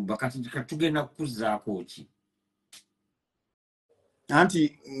kububba kati tugenda kukuzzaako ki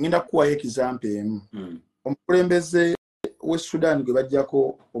anti ngenda kukuwayo ekizampa emu omukulembeze we Sudan gwe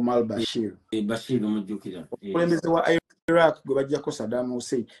bajjako Omar Bashir omujjukira omukulembeze wa Iraq gwe bajjako Saddam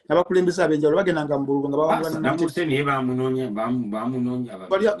Hussein n'abakulembeze ab'enjawulo bagendanga mu bululu nga bamunoonya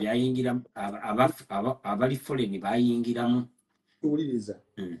byayingira abali foreign bayingiramu uwuliriza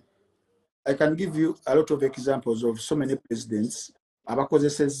I can give you a lot of examples of so many presidents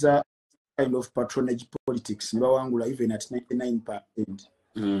abakozesezza kind of patronage politics ne bawangula even at 99%.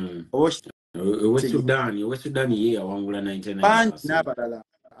 Sudan ye awangula 99%. N'abalala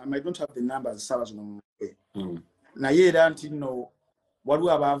I don't have the numbers sawa zino naye era nti nno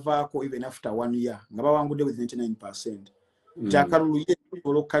waliwo abaavaako even after 1 year nga bawangudde with 99%. Akalulu ye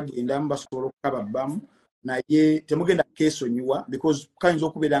basobola okukagenda basobola okukababbamu naye temugenda keesonyiwa because kayinza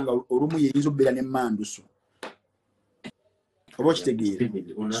okubeera nga olumu yeyinza okubeera n'emmanduso oba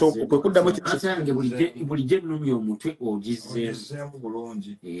okitegeera so okwekuddamu bulijjo ennumya omutwe ogizzeemu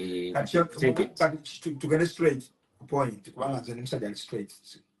bulungi tugende straight point kubanga nze nemusajja ali straight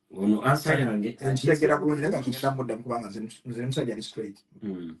ono ansa yange nkitegera bulungi naye nga tugenda muddamu kubanga nze nemusajja ali straight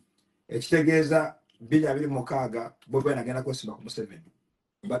ekitegeeza 2026 Bobi Wine agenda kwesimba ku Museveni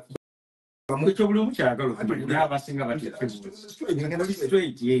ekyo buli mukyagala okumanya n'abasinga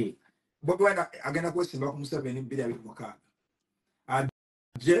straight Bobi Wine agenda kwesimba ku Museveni 2026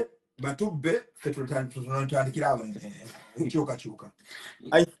 je batubbe ffe tutandikira awo nkyukakyuka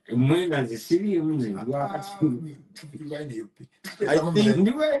mwenga nze siriimu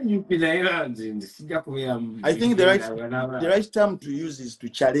nze sijja kubeeramu I think the right time to use is to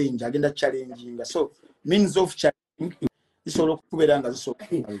challenge agenda challenging so means of challenging isobola okubeera nga zisobola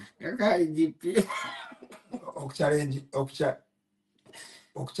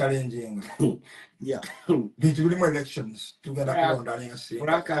okuchallenginga bintu bilimu elections tugenda kulonda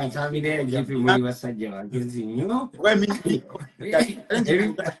Franka Ntambi n'egipi muli basajja bagezi nnyo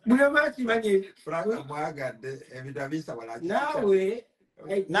buli oba akimanyi Franka mwagadde ebidabisa naawe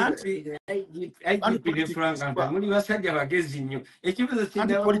IGP ne Franka Ntambi muli basajja bagezi nnyo ekibuzo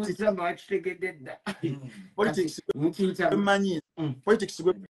kindababuuza bakitegedde dda politics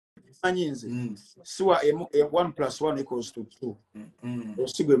manyi nze siwa 1+1 = 2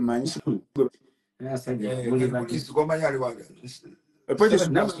 osigwe manyi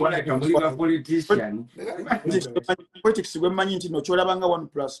politics gwe manyi nti no kyolabanga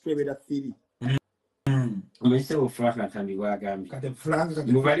 1+2 ebeera 3 omulisewo Franka Ntambi bwagambye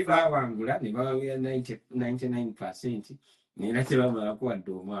mubali bawangula ne bawabira 99% nera tebamala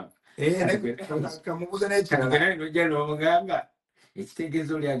kuwadde omwaka nojja n'omugamba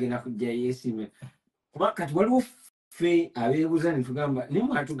ekitegeezo lyagenda kujja yeesime kuba kati waliwo ffe abeebuuza ne tugamba naye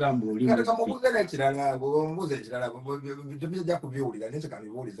mwatugamba ekirala kubiwulira naye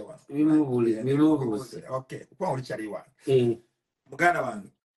kabibuuliza bimubuuze kuba oli kyaliwa muganda wange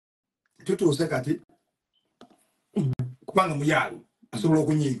tutuuse kati kubanga muyaalo asobola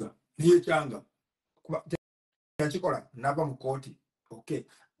okunyiiga niye kyanga yakikola nava mu kooti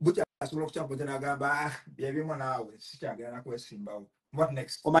butya asobola okukyampoza n'agamba byebimu naawe sikyagenda nakwesimbawo what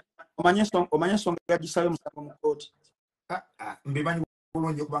next omanye ensonga gisabe musango mu kooti mbimanyi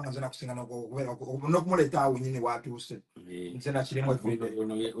bulungi okubanga nze nakusinga n'okumuleeta awo nyini watuuse nze nakirimu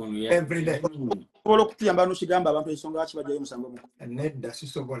everyday osobola okutuyamba nokigamba abantu ensonga kibajjayo musango mu nedda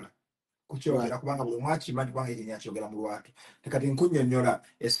sisobola kukyogera kubanga buli mwachi mandi kubanga ekyo nyakyogera mu lwatu tekati nkunnyonnyola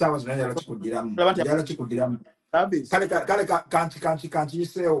essaawa zino yala kikuddiramu kale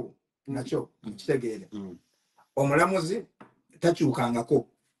kankiyiseewo nakyo kitegeere omulamuzi takyukangako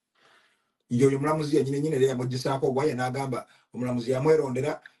yoyo mulamuzi yennyini era yamugisaako obwaye n'agamba omulamuzi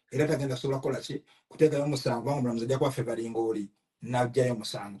yamwerondera era tagenda sobola kukola ki kuteekayo omusango kubanga omulamuzi ajja kuba fevalinga oli n'aggyayo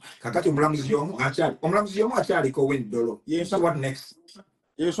omusango kakati omulamuzi omu akyaliko ow'eddolo what next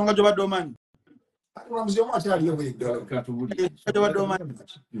ensonga gy'obadde omanyi omulamuzi omu akyaliyo ow'eddolo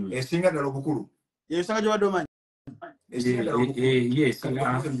esinga ddala obukulu ensonga gy'obadde omanyi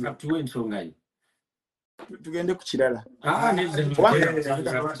katuwa ensonga yo tugende ku kirala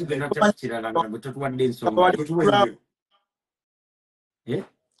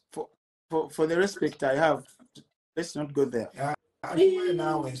for the respect I have, let's not go there.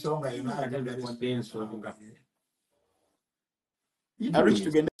 Rich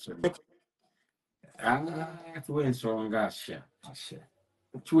tugende tuwe ensonga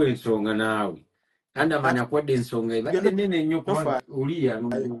tuwe ensonga naawe Andaman akwadde ensonga ebadde nene nnyo kuba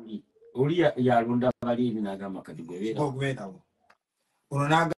oli yalonda abaliri n'agamba kati gwebeerawo ono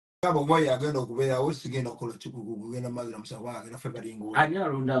n'agamba omwoyo agenda okubeerawo sigenda okukola kigenda mazira musawa agenda ffe balinga ani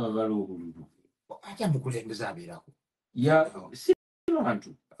alonda ababala obululu ate mukulembeza abeerako si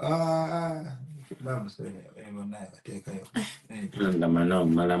bantu Andaman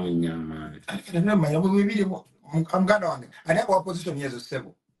omalamu nnyo amaanyi muganda wange ani abawa position yezo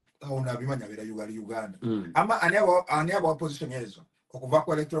ssebo ono abimanya abeera Uganda ama ani abawa position yezo okuva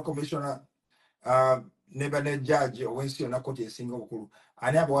ku electoral commissioner ne judge owensi yonna koti esinga obukulu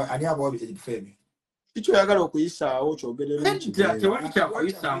ani abawa ebifo ebyo kikyo oyagala okuyisaawo kyogerera tewali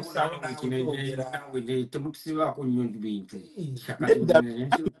kyakuyisaawo temutusibaako nnyo bintu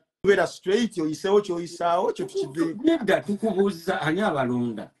kubeera straight oyiseewo kyoyisaawo kyo tukiviiriku nedda tukubuuza ani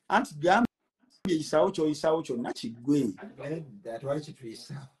abalonda anti gambye eyisaawo kyoyisaawo kyonna kiggwe tewali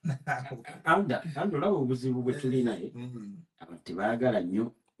kituyisaawo anda olaba obuzibu bwe tuli naye abantu tebaagala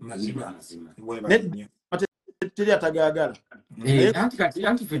nnyo mazima teri atagaagala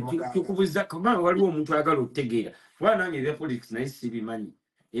anti ffe tukubuuza kubanga waliwo omuntu ayagala okutegeera kuba nange ebya politics naye sibimanyi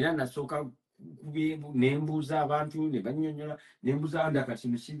era nasooka nembuuza abantu ne bannyonnyola nembuuza anda kati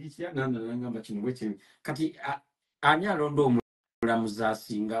musindikira nangamba kino bwe kino kati ani alonda omulamuzi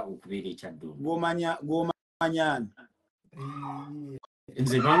asinga okubeera ekyaddongo g'omanyani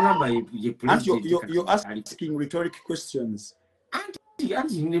nze bangamba ye asking rhetoric questions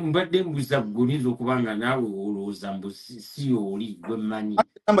anti mbadde mbuuza guniza okubanga naawe olowooza mbu si oli gwe mmanyi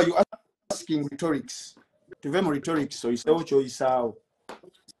you asking rhetorics tuve mu rhetorics oyiseewo kyoyisaawo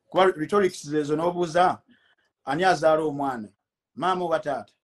kuba rhetorics ezo n'obuuza ani azaala omwana maama oba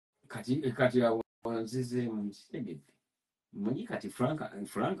taata kati awanzize mu kitegedde mmanyi kati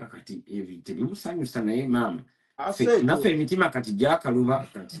franka kati tebimusanyusa naye maama naffe emitima kati gyakaluba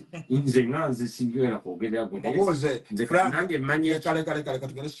kati nze nganze sigera kwogerera nze nange mmanyi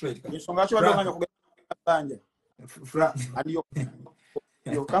ensonga kibadde omanya okugenda bbanja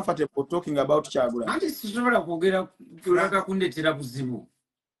you're comfortable talking about Kyagulanyi anti sisobola kwogera kulaka kundetera buzibu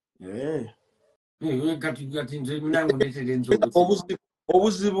kati nze nange ndetera enzoga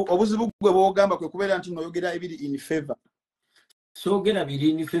obuzibu gwe bwogamba kwe kubeera nti noyogera ebiri in favor soogera biri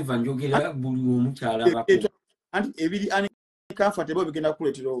in favor njogera buli omu kyalabako anti ebiri uncomfortable bigenda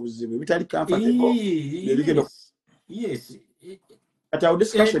kukuleetera obuzibu ebitali comfortable ebigenda yes kati awo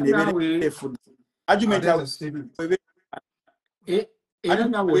discussion ebeera food argument era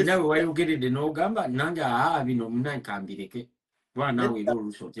nawe wayogeredde n'ogamba nange bino munankambireke kuba naawe era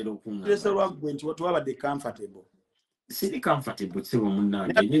oluusi otera okungalwaggwe nti tewabadde comfortable siri comfortable sibo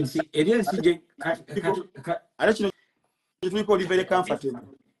munnange eri ensi ate kino tuliko oli very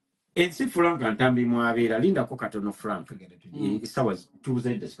comfortable ensi Frank Ntambi mwabeera lindako katono Frank sawa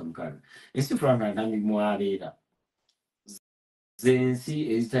tuzedde sikamukaaga ensi Frank Ntambi mwabeera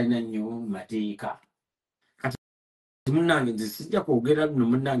zensi ezitalina nnyo mateeka kati munnange nze sijja kwogera bino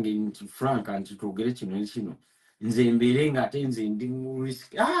munnange nti Frank nti twogere kino ekino nze mbeere nga ate nze ndi mu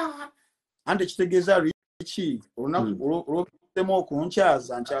risk ante kitegeeza Richie olw'okusema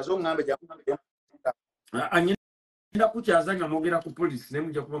okunkyaza nkyaza oŋŋambe nda kukyaza nga mwogera ku police naye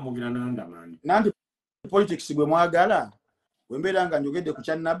mujja kuba mwogera n'Andaman nanti politics gwe mwagala bwe mbeera nga njogedde ku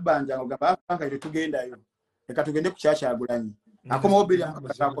kyannabbanja ng'ogamba Frank tetugendayo leka tugende ku Kyagulanyi akomawo biri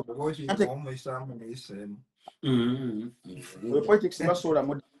politics basobola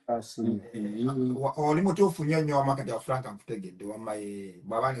oli mutuufu nnyo nnyo wamakati wa Frank nkutegedde wammaye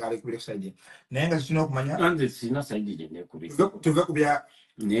bw'abandi ng'alekubira ku sayidi naye nga tulina okumanya nze sina sayidi gye neekubira tuve ku bya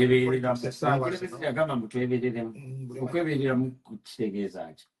neebeereramu yagamba mutwebereremu okwebereramu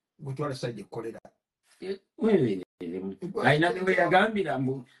kitegeeza ki gutwala side kolera wewe aina ndio yagambira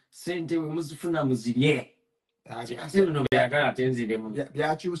mbu sente we muzifuna muzirye ate no byagala tenzire mu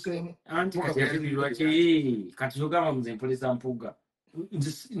byakyusemu anti kati yogama muze polisa mpuga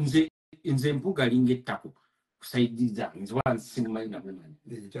nze mpuga lingettako kusaidiza nzwansi mumanya mumanya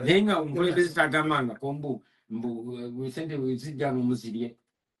nenga umulebezi tagamanga kombu mbu sente we zijja muzirye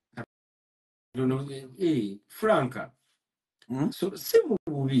Franca. So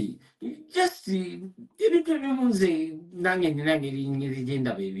simuli just ebintu ebimunze nange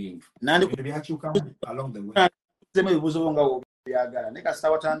ngenda bebintu nandi byakyuka along the way zeme bibuzo nga obyagala ne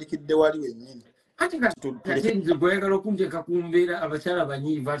kasawa tandikidde wali wennyini ati katenze bwegalo kumteka kumbera abakyala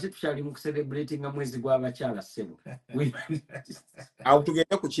banyiva ate tukyali mu celebrating mwezi gw'abakyala sebo awo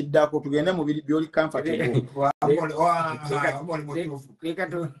tugende ku kiddako tugende mu byoli comfortable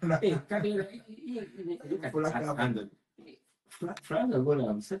Franga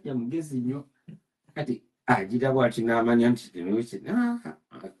gola msajja mugezi nnyo kati agira bwati n'amanya nti tenwese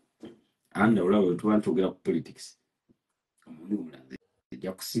anda olaba tuwantugera ku politics omuntu mulaze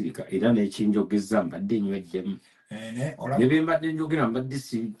ejja kusirika era n'ekinjogeza mbadde nywejjemu nebembadde njogera mbadde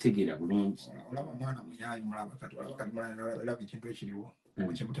sitegeera bulungi olaba mwana muyayi mulaba kati olaba ekintu ekiriwo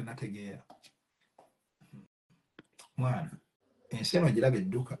kyemutenategeera mwana ensi eno giraba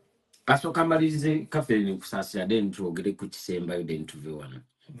edduka asooka mbalirize kafeeni kusaasira den twogere ku kisembayo den tuve wano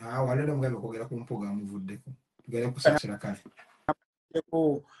walero mugabe kwogera ku mpuga amuvuddeko tugere kusaasira kale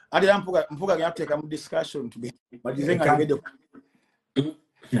ali mpuga gyateeka mu discussion tubalize nga ngede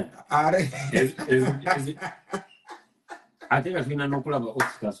are ate nga tulina n'okulaba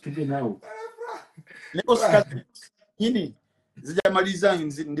Oscars tube nawo ne Oscars nyini zijamaliza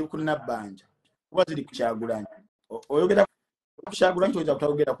ndi ku nabbanja kuba ziri ku Kyagulanyi oyogera kushagula ncho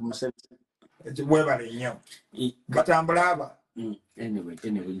kutagera ku Museveni webale nnyo batambula aba anyway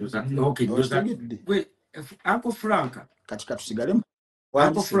okay ndoza we Uncle Franca katika tusigale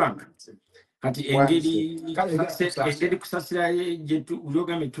Uncle Franca kati engeri kusasira jetu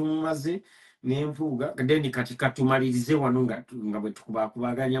ulioga tumaze n'empuga then katika tumalirize wano nga bwe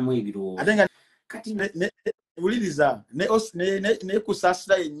tukubaganya mu ebiro atenga kati uliriza ne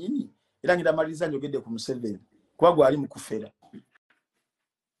kusasira yennyini era ngidamaliza njogedde ku Museveni kwa gwali mu kufera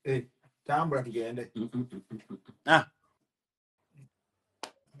tambula tugende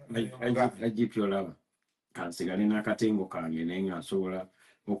ajipyo laba kansigale n'akatengo kange naye nga nsobola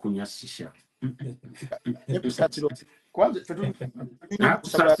okunywa shisha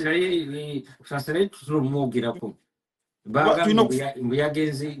kusasira tutulumwogerako mbu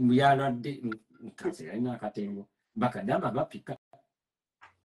yagenze mbu yaladde kansigale n'akatengo bakadama bapika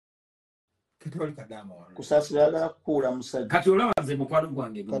kusasira kuula musajja kati olaba nze mukwano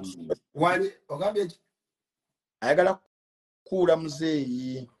gwange wali ogambye ayagala kuula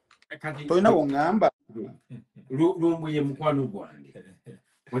muzeeyi tolina bwongamba lumbu ye mukwano gwange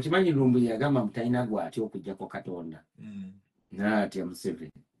okimanyi lumbu yagamba mutalina gwatya okujjako Katonda naatya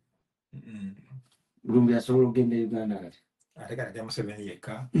Museveni lumbu yasobola okugenda Uganda kati ate kati atya Museveni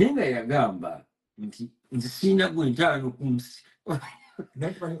yekka naye nga yagamba nti nze sirina gwe ntaano ku nsi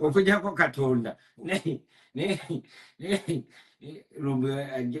okujjako Katonda lumbu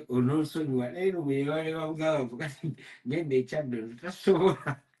ononsonyiwa naye lumbu yewalewagamba genda ekyaddo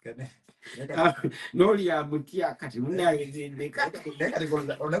tasobola n'oli amutya kati munayezende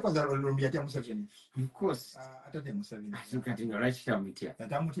olekoza lumbu yatya Museveni mkosi atatya Museveni kati nolwaki tamutya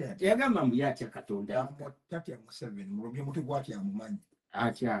atamutya yagamba mbu yatya Katonda tatya Museveni mulumbi muti gwatya amumanyi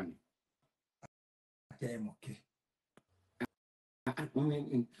atyani atyemuke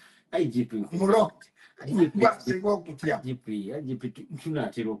IGP mulo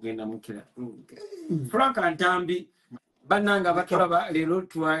tunatera okugenda mukira Frank Ntambi bananga batulaba leero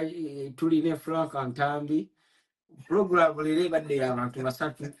tuline Frank Ntambi program leero badde y'abantu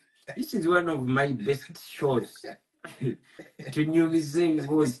basatu. This is one of my best shows tunyumize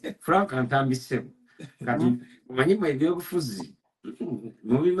ngozi Frank Ntambi sebo kati omanyi mu ebyobufuzi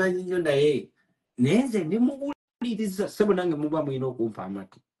mubimanyi nnyo naye nenze ndimubuliriza sebo nange muba mwina okumpa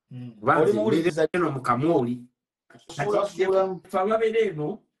amatu kubanza eno mukamoli fababere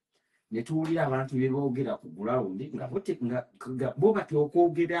eno netuwulira abantu beboogera ku gulawundi nga bo bati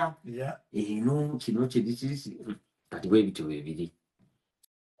okwogera eno kino kirikirisi kati bwebityo bebiri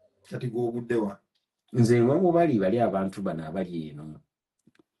kati gwobuddewa nze wamu bali abantu bano abali eno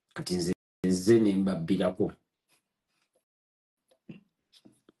kati nze nembabbirako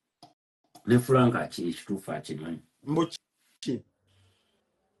ne Frank ekituufu akimanyi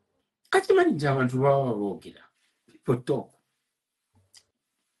akimanyi nti abantu baba boogera people talk.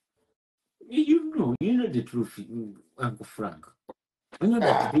 You know the truth, Uncle Frank. I know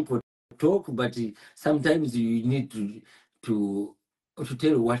that people talk, but sometimes you need to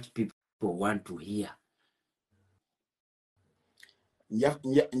tell what people want to hear.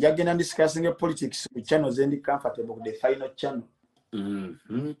 Njagenda discussing politics with channels and comfortable with the final channel.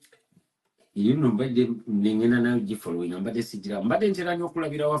 You know, but the ningena na following, but the sijira, but the ntera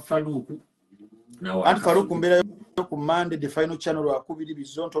nyokulabira wa Faruku. Now, and Faruku mbera ku Monday the final channel wa kubiri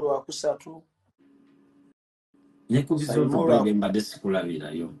bizonto lwa kusatu. Neku bizonto kwa demba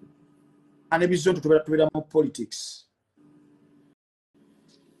desikulabira yo. Ane bizonto tubera mu politics.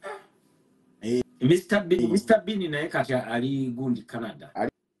 Mr. Bini na yeka ali gundi Canada.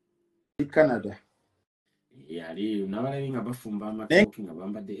 Ali Canada. Yali nabalinga bafumba ama talking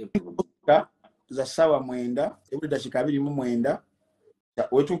abamba de za sawa mwenda ebuli dakika 29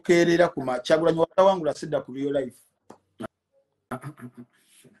 wetukerera ku Kyagulanyi watawangula sidda ku real life.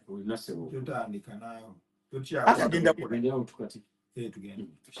 Unasebo tutandika nayo agenda kuendea utukati tugenda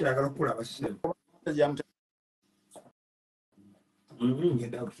tushaka lokula basise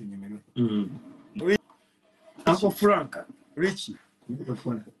ngenda kutunyemera Uncle Frank Richie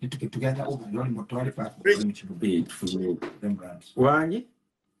tugenda obuloni motwali pa wanyi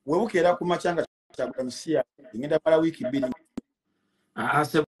webukera ku machanga Kyagulanyi ngenda mala wiki 2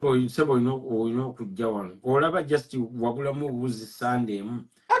 sebo ino kujja wano olaba just wabulamu obuzi Sunday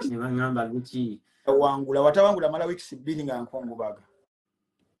ne bangamba luki watawangula mala wiki 2 nga nkongobaga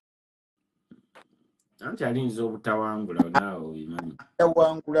anti alinza obutawangula naawe oyimanyi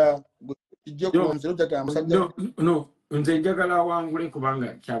wangula kijjo kunzero daga musajja no nze njagala wangule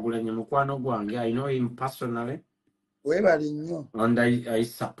kubanga Kyagulanyi mukwano gwange I know him personally webali nnyo and I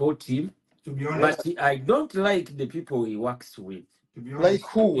support him, to be honest, but I don't like the people he works with. To be honest, like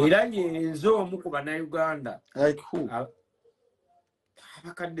who? Era nyenzo omukuba na Uganda. Like who?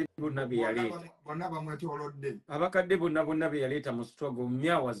 Abakadde bonna be yaleeta. Bonna bamweti olodde. Abakadde bonna be yaleeta mu struggle.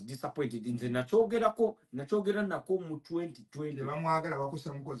 Mia was disappointed. Nze nakyogera nako mu 2020. Bamwagala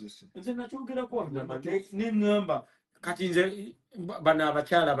bakusa mukozese. Nze nakyogerako n'engamba kati nze bana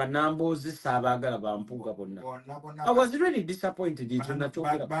abakyala banamboozi saabagala bampuga bonna. I was really disappointed. Nze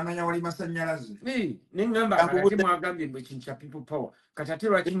nakyogera. Bananya wali masannyalaze. N'engamba kati mwagambye mwe kintu kya people power. Kati ate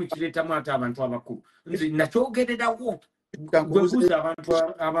lwaki mukireetamu ate abantu abakulu. Nze nakyogererawo. Gwebuuza abantu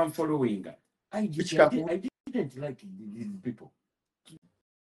abamfollowinga. I didn't like these people.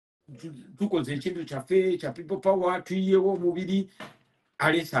 Tukoze ekintu kyaffe kya people power tuyiyewo omubiri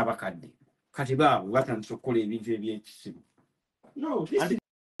aleese abakadde. Kati baabo batandise okukola ebintu ebyekisibu. No, this is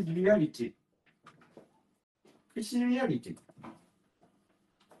reality. It's reality.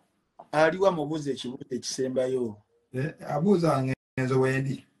 Aliwa mubuze ekibuuzo ekisembayo. Abuuza ngenzo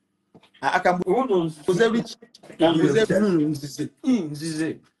wendi. Akamubuze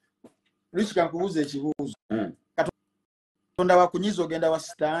nzize. Richie kankubuuza ekibuuzo. Katonda wakunyiza ogenda wa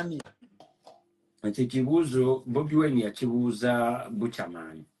sitaani. Ekyo ekibuuzo Bobi Wine yakibuuza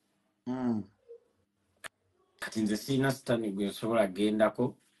Buchaman. Kati nze sirina sitaani gwe nsobola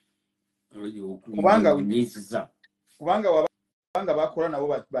gendako. Kubanga bakola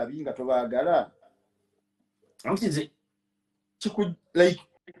nabo babi nga tobaagala. Like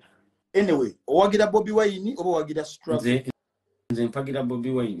anyway, owagira Bobi Wine oba owagira struggle. Nze mpagira Bobi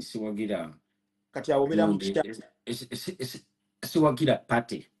Wine siwagira. Kati awobera mu siwagira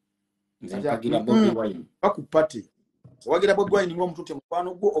party. Nze mpagira Bobi Wine. Baku party. Owagira Bobi Wine ng'omututte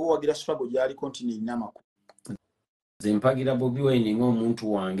mukwano gwo oba owagira struggle gyali continue n'amakulu. Nze mpagira Bobi Wine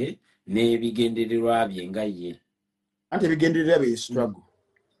ng'omuntu wange n'ebigendererwa bye nga ye. Ante ebigendererwa bye struggle.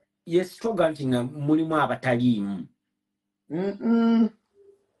 Yes, struggle nti nga mulimu abataliimu.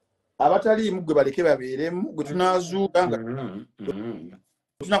 Abataliimu gwe baleke babeeremu gwe tunaazuuga nga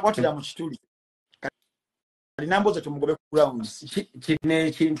tunakwatira mu kituli. Kati Nambooze tumugobe ku grounds. Kino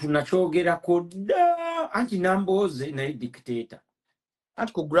ekintu nakyogerako dda anti Nambooze naye dictator.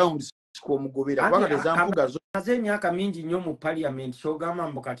 Anti ku grounds kw'omugobera kubanga tezampuga zo. Maze emyaka mingi nnyo mu parliament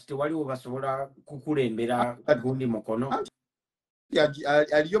kyogamba mbu kati tewaliwo basobola kukulembera gundi mukono.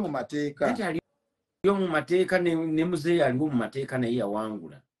 Aliyo mu mateeka. Anti aliyo mu mateeka ne muzeeyi aliwo mu mateeka naye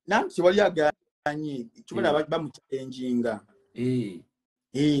yawangula. Nanti tewali aganye kibona bamuchenjinga.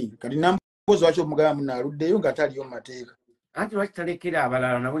 Kati Nambooze lwaki omugamba munaaluddeyo nga taliyo mu mateeka. Anti lwaki talekera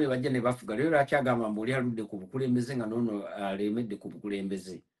abalala nabo ne bajja ne bafuga leero lwaki agamba mbu oli aludde ku bukulembeze nga noono alemedde ku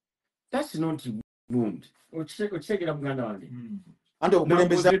bukulembeze. That's not good. Okitegera muganda wange. Anti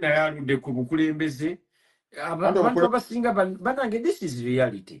obukulembeze naye aludde ku bukulembeze. Abantu abasinga banange this is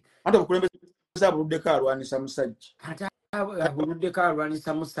reality. Anti obukulembeze abuluddeko alwanisa musajja. Abuluddeko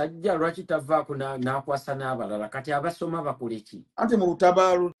alwanisa musajja lwaki tavaako n'akwasa n'abalala kati abasoma bakole ki? Anti mu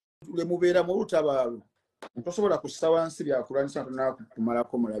lutabaalo le mubeera mu lutabaalo ntosobola kusawa nsi bya kulwanisa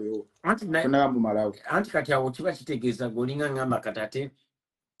tunakumalako mulabewo tunamumalawo anti kati awo kiba kitegeeza golinga ngamba katate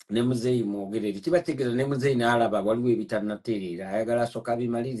ne muzeeyi mwogerere kiba kitegeeza ne muzeeyi n'alaba waliwo ebitanatereera ayagala asooka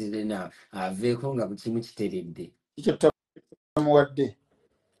bimalirize na aveeko nga kimu kiteredde kikyotamuwadde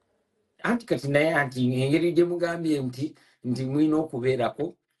anti kati naye anti engeri gye mugambye nti mwina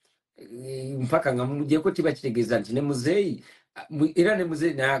okubeerako mpaka nga mumugyeko kiba kitegeeza nti ne muzeeyi era ne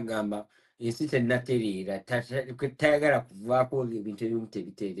muzeeyi naye agamba ensi tennatereera tayagala kuvaako ebintu ebimu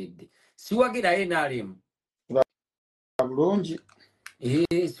tebiteeredde siwagirayo naalemu bulungi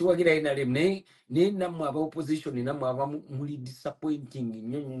siwagirayo naalemu naye nammwe aba opposition nammwe aba muli disappointing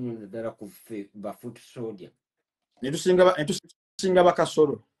nnyo ddala ku ffe bafoot soldier netusinga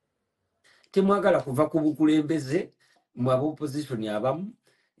bakasolo temwagala kuva ku bukulembeze mwe aba opposition abamu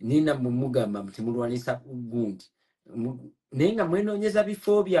naye nammwe mugamba temulwanisa gundi naye nga mwenoonyeza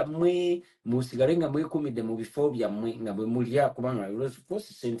bifo byammwe musigale nga mwekumidde mu bifo byammwe nga bwe mulya kubanga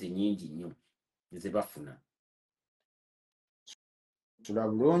kosi sente nyingi nnyo ze bafuna sula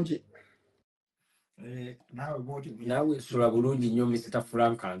bulungi naawe sula bulungi nnyo Mr.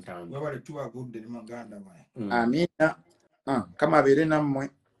 Frank Antambi amina kama abeere nammwe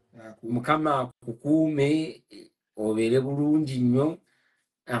mukama kukuume obeere bulungi nnyo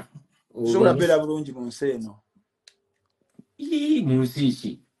sobola beera bulungi mu nsi eno mu nsi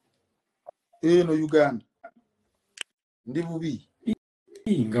ki eno Uganda ndi bubi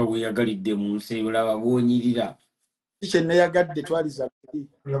nga weeyagalidde mu nsi olaba bwonyirira kyenneyagadde twaliza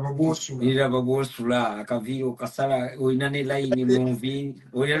laba bwosula akaviiri okasala olina ne layini mu nvi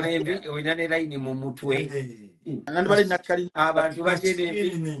olina ne layini mu mutwe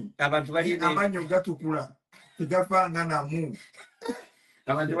abantu amanyo gatukula tegafanga namu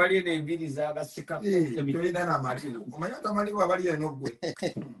abantu balina enviri zabasika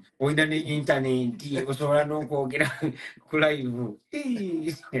olina ne intaneti osobola n'okwogera ku live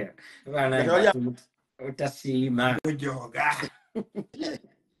otasiima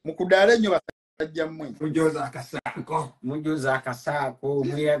mukudaala ennyo basajja mmwe mujoza akasaako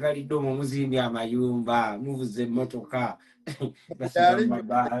mweyagalidde omwo muzimbye amayumba muvuza emmotoka basiga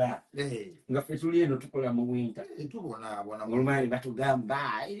mabaala nga ffe tuli eno tukola mu winta olumaani batugamba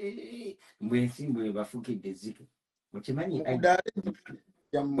mbwe ensimbu ebafuukidde zito okimanyi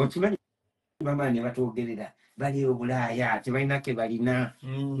bamaani batwogerera bali obulaaya tebalina ke balina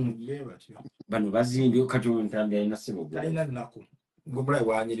bano bazimbye kati Ntambi alina ssebo ngomulayi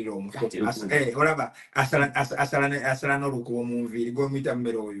wanyirira omutwe olaba asala n'olukubo mu nviiri gwomuyita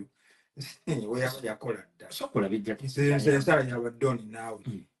mmere oyo yakola dda sokola bijja ensala yabadoni naawe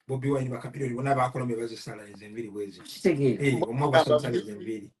Bobi Wine bakapiroli bonna bakolomye bazisala ezo enviiri bwezi kitegeere omwe basala ezo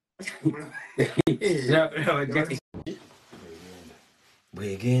enviiri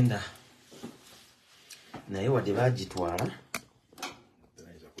bwegenda naye wadde bagitwala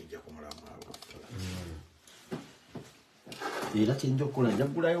era kyinja okukola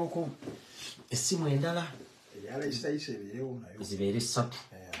njagulayoko essimu endala zibeere 3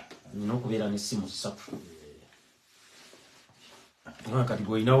 nina okubeera n'essimu 3 kati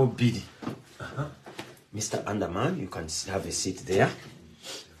bwolinawo 2 Mr. Andaman, you can have a seat there.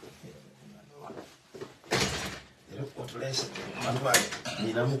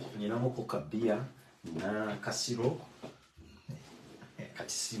 Ninamuko kabia na kasiro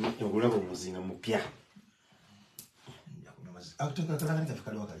kati simu obulabo muzinga mupya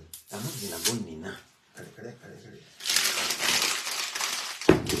amazina gonnina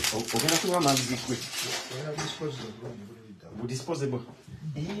ogenda kunywa amazzi gwe disposable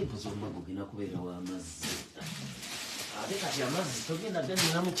buzoma gugenda kubeerawo amazzi ate kati amazzi togenda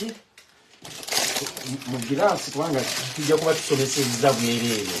ganina muki mu giraasi kubanga tujja kuba tusomesezza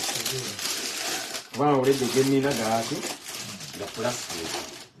bwereere kubanga oledde gennina gaati ga plastic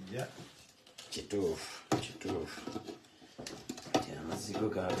kituufu amazzi go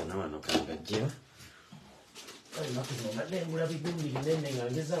gaagana wano kangajja nengula bigundi binene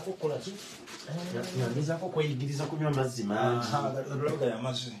nga ngezaako kukola ki ngezaako kweyigiriza kunywa amazzi mangi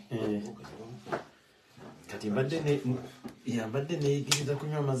kati mbadde neyigiriza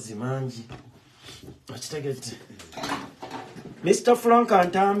kunywa amazzi mangi okitegedde Mr. Frank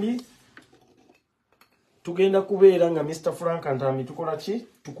Antambi tugenda kubeera nga Mr. Frank Antambi tukola ki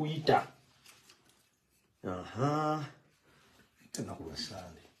tukuyita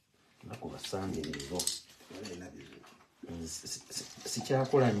nakubasande leero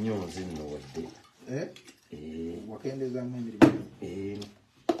sikyakola nnyo nze nno wadde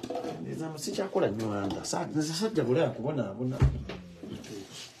sikyakola nnyo anda nze sajja bulaya kubonaabona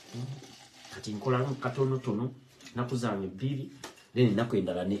kati nkola katonotono naku zange 2 then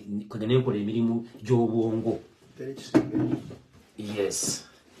nakwendala kwegana yokola emirimu gy'obwongo. Yes.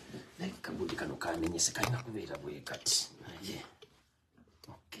 Kabudi kano kamenyese kalina kubeera bwe kati. Aye.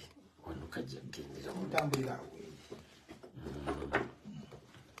 Okay. Wano kajja gendera mutambulira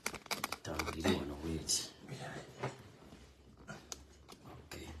tambulira wano bweki.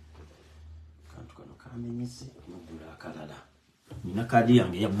 Okay. Kantu kano kamenyese mugula akalala. Nina kadi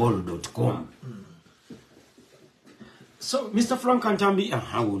yange ya ball.com. So Mr. Frank Ntambi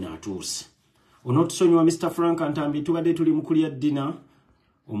hauna atuuse. Onotusonyiwa Mr. Frank Ntambi tubadde tuli mukulya dina.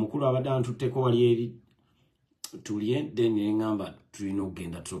 Omukulu abadde antutteko wali eri tulye then ngamba tulina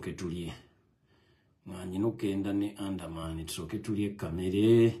okugenda tusooke tulye. Nganyina okugenda ne Andaman tusooke tulye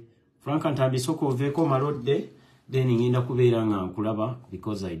kamere. Frank Ntambi sooka oveeko malodde then ngenda kubeera nga nkulaba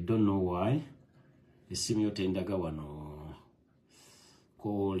because I don't know why. Esimu yo tendaga wano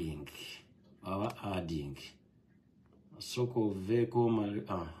calling aba adding. Sooka oveeko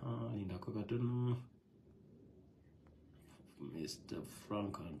linda kakatono. Mr.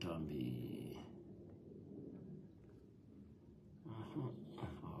 Frank Ntambi.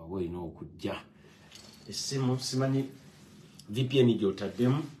 We know kujja. Esimu simanyi VPN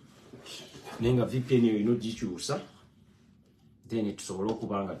gy'otaddemu. Nenga VPN yo ino gikyusa. Then tusobola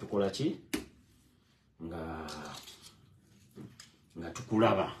okuba nga tukola ki? Nga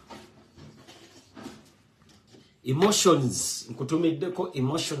tukulaba. Emotions. Nkutumiddeko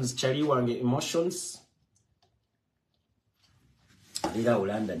emotions chali wange emotions. Alira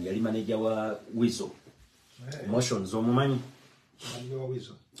London yali manager wa Wizo. Emotions omumanyi. manager wa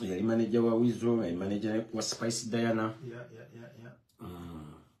Wizo. Yali manager wa Wizo, yali manager wa Spice Diana. Yeah.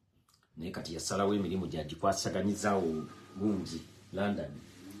 Ne kati yasalawo emirimu gyagikwasaganyizawo bungi London.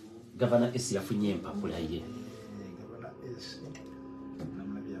 Governor S yafunye empapula ye. Governor S.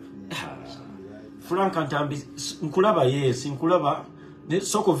 Frank Ntambi nkulaba yes nkulaba ne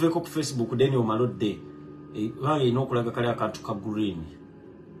soko veko ku Facebook deni omalodde. Wange inokulaga kale akantu ka green.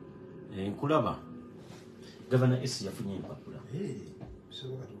 Nkulaba. Governor S yafunye empapula.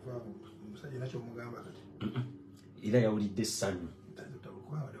 Soka tufa musajja nacho mugamba kati. Ila yawulidde sanyu.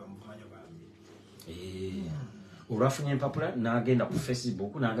 Olwafunye empapula n'agenda ku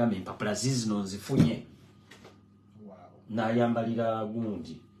Facebook n'agamba empapula zizino nzifunye. Wow. N'ayambalira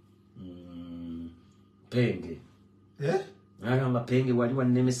gundi. Penge. N'agamba Penge wali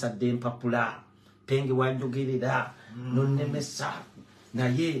wannemesadde empapula. Penge wanjogerera nonnemesa.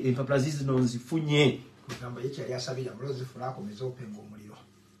 Naye empapula zizino nzifunye. Kugamba yechi yali asabira mulozi fulako mezopenga omuliro.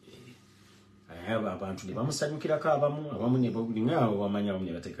 Abantu ne bamusanyukirako abamu ne balinga abo bamanya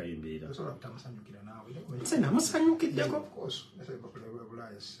bamwe bateekayo embeera. Osobola kutamusanyukira naawe. Nze namusanyukiddeko. Of course.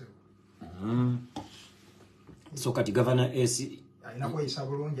 So kati Governor S alina kweyisa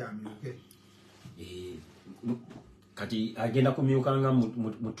bulungi amyuke. Kati agenda kumyukanga mu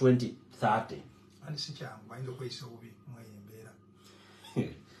 2030. Ani si kyangu ayinza okweyisa obubi mweyembeera.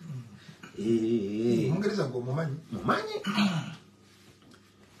 Mungereza ng'omumanyi. Mumanyi.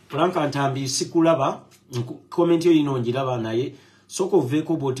 Frank Ntambi sikulaba comment yo ino njiraba naye soko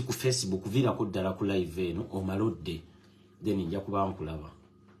veko boti ku Facebook virako ddala ku live eno omalodde then nja kuba nkulaba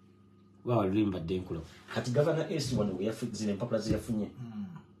wa limba denkulo kati Governor S wano zine empapula ziyafunye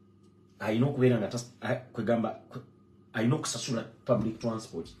ayina okubeera nga kwegamba ayina okusasula public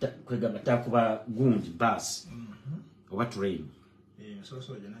transport kwegamba takuba gundi bus oba train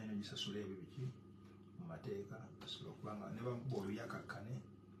so jana ina gisasula ebyo biki mu mateeka kasula okubanga ne bamubolu yakakane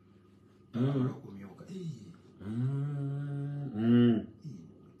kumyoka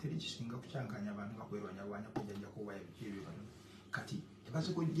teri kisinga kucyankanya abantu nga kwerwanya kujja kuba ebikiri bano kati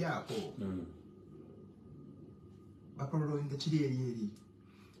tebaze kujjaako bakololonga kiri eri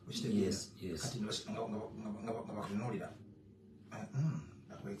kati nga bakunulira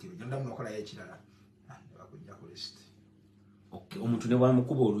akwekiro jonda munokola yekirala bakujja ku list. Okay, omuntu ne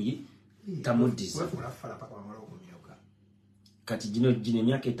wamukuba oluyi tamuddiza. Kati gino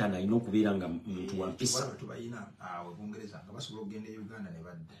emyaka 5 alina okubeera nga muntu wa mpisa. Tubayina awo Bungereza nga basobola okugenda e Uganda ne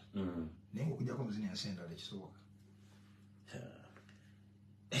badda. Naye ng'okujjako muzini ensi endala kisoboka.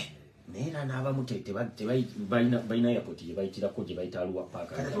 Neera n'abamu balina airport gye bayitirako gye bayita Aluwa Park.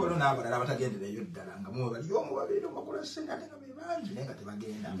 Kati waliwo n'abalala abatagendereyo ddala nga mwe bali omu babiri omukola ssenga nga be bangi naye nga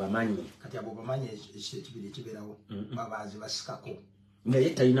tebagenda. Bamanyi. Kati abo bamanyi ekibiri ekibeerawo babaazi basikako. Naye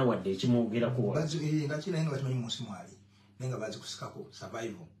talina wadde ekimwogerako. Nga kinaye nga bakimanyi mu nsi mwali. Nenga bazi kusikako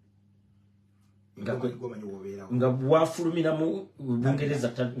survival nga bwafulumira mu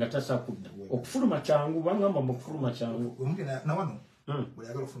Bungereza nga tasakudda okufuluma kyangu bangamba mu kufuluma kyangu omuntu na wano buli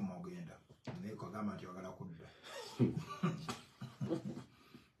agala okufuluma ogenda naye ko gamba nti ogala kudda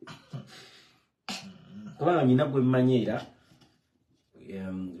kubanga nina gwe mmanyi era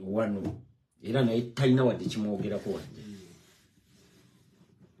wano era naye talina wadde kimwogerako wadde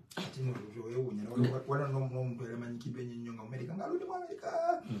wala n'omuntu eramanyikidwa ennyo nga Amerika ng'aludde mu Amerika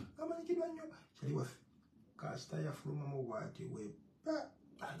amanyikidwa nnyo kyali waffe kasita yafulumamu bw'ati wepa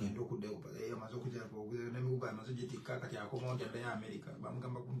agenda okuddayo amaze okujjanemibuga amaze gitikka kati akomawo nti addayo Amerika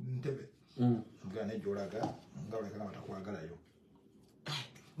bamugamba ku ntebe mugana nejjolaga nga oleka nga batakwagalayo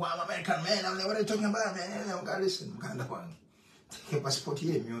wama American man I'm what are you talking about man listen muganda wange passport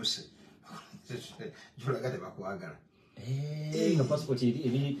ye emyuse jolaga tebakwagala nga passport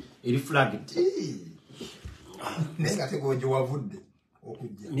eri flagged naye nga tegojo wavudde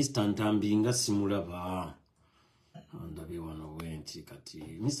okujja Mr. Ntambi nga simulaba ndabye wano wenti kati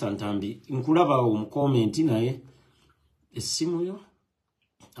Mr. Ntambi nkulaba omukomenti naye essimu yo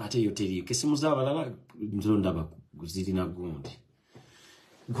ate yo teriyo kesimu z'abalala nzo ndaba zirina gundi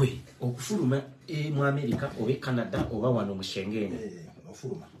gwe okufuluma mu Amerika oba Canada oba wano mu Schengen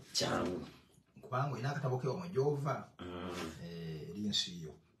ofuluma kyangu kubanga ina akatabo ke omujova linsi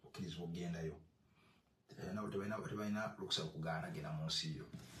yo okkirizibwa okugendayo tebalina lukusa okugaana genda mu nsi yo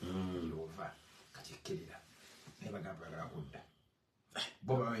yova kati ekkirira naye bagamba bagala kudda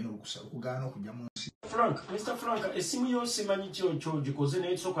bo balina olukusa okugaana okujja mu nsi Frank, Mr. Frank, esimu yo simanyi kyo gikoze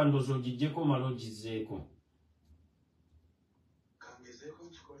naye soka ndozo ogijjeko omala ogizzeeko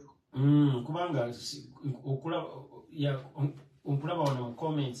kubanga okulaba wano mu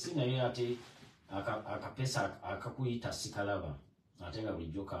comments naye ate akapesa akakuyita sikalaba ate nga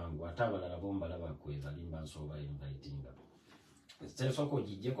bulijjo kangu ate abalala bombalaba kwebalimba nsooba invitinga sooka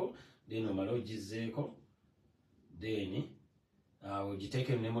ogijjeko then omala ogizzeeko then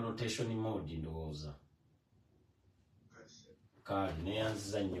ogiteeke ne mu rotation mode ndowooza kale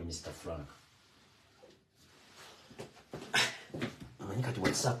neyanziza nnyo Mr. Frank amanyi kati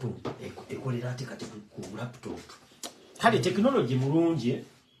WhatsApp ekolera ate kati ku laptop kale technology mulungi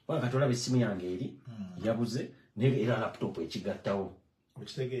waka tolaba essimu yange eri yabuze era laptop ekigattawo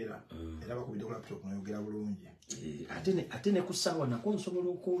okitegeera era bakubidde ku laptop nayogera bulungi ate ne ku ssaawa nako nsobola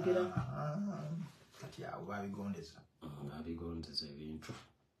okwogera kati awo babigondeza ebintu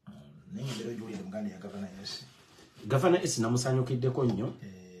naye ngero gyolidde muganda ya gavana esi namusanyukiddeko nnyo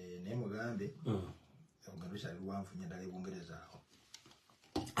naye mugambe olugendo kyali luwanvu nnyo ddala ebungereza awo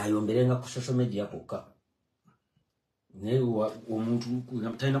ayomberenga ku social media kokka naye omuntu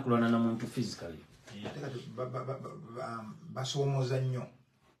talina kulwana na muntu physically ate kati basoomoza nnyo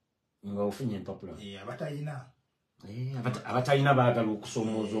nga ofunye empapula abatalina baagala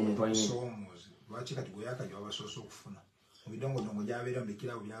okusoomooza omuntu alinasoomoozi lwaki kati gwe yakajja wabasoose okufuna mu bidongodongo gyabeera mu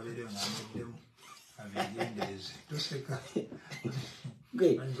bikirawo byabeereyo ngaameddemu abigendereze toseka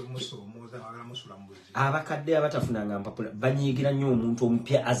ayinza omusoomooza bagala musula mu buzibu abakadde abatafunanga mpapula banyiigira nnyo omuntu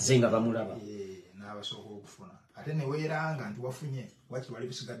omupya azze nga bamulaba n'abasooka okufuna ate neweeranga nti wafunye waki wali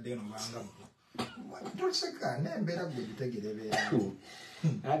bisigadde eno banga toseka nembeera gwe gitegerebeera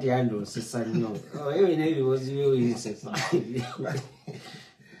ati andonsesa nnyo oyo ina ebiwozi byoyisesa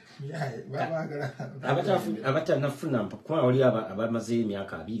abatanafuna mpapula oli abamazeyo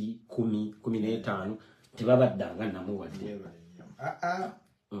emyaka 2 10 15 tebabaddanga namuwadde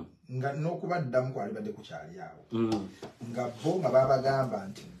nga n'okubaddamu kwalibadde kukyali awo nga bo nga babagamba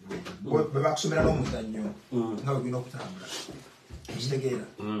nti bwe bakusomera n'omuzannyo nga bwegulina okutambula kitegeera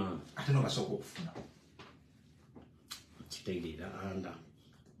ate nobasooka okufuna kitegeera anda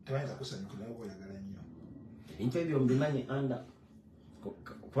tebayinza kusanyukira naye oyagala nnyo ebintu ebyo mbimanyi anda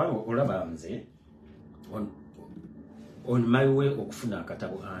kubanga olaba nze on my way okufuna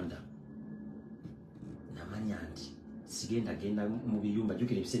akatabo anda namanya nti sigenda genda mu biyumba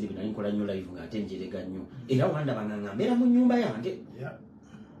jukira ebiseera bino nkola nnyo live ng'ate njerega nnyo era wanda banganga mbeera mu nnyumba yange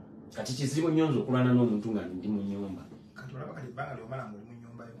kati kizibu nnyo nze okulwana n'omuntu nga ndi mu nnyumba kati olaba kati ebbanga lyomala ng'oli mu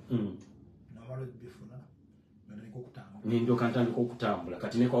nnyumba yo nomala obifuna notandika okutambula nindyoka ntandika okutambula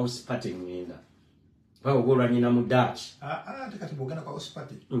kati ne kwa house party ngenda oba oba olwanyina mu Dutch ate kati bw'ogenda kwa house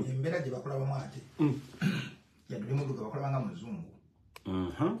party embeera gye bakulabamu ate yadde muduga bakulaba nga muzungu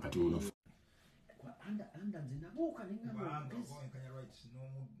kati uno anda nze nabuuka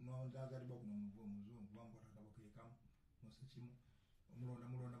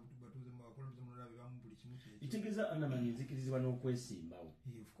itegeeza Andaman nzikirizibwa n'okwesimbawo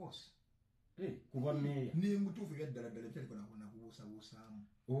kuba meeya nemutuufu ebyaddala ddala ebyalikonakubuusabuusaamu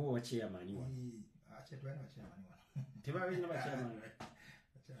wakyeyamani tebabeerina bakyamani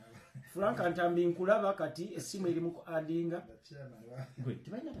Frank Ntambi nkulaba kati essimu eri mu adinga gwe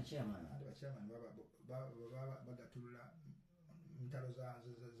tebalina bakyamani bagatulula ntalo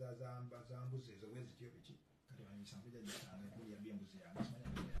za mbuzi ezo bwezityo biki kati banyisanvu jajjasanga ekulya byembuzi yange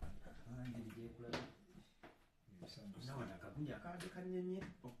nawa nakagunja akade kanyenye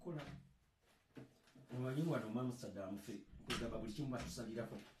okukola omanyi wano Amsterdam fe kugaba buli kimu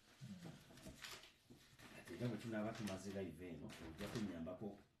batusalirako ate nga bwe tunaaba tumaze live eno ojja kunnyambako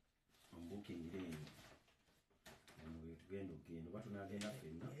ombuukingire eno eno tugenda okugenda oba tunagenda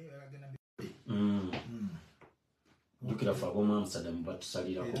ffenna jjukira fe ab'omu Amsterdam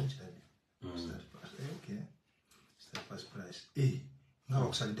batusalirako nga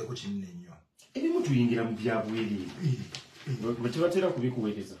bakusaliddeko kinene nnyo ebimu tuyingira mu byabwerere bwe tebatera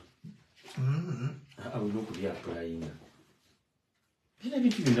kubikuweereza olina okubyapulayinga bina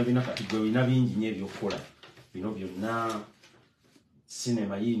ebintu byonna bina kati gwe olina bingi nnyo ebyokukola bino byonna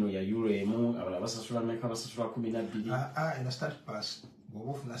sinema yiino ya euro emu abalala basasula meka basasula 12 eno start pass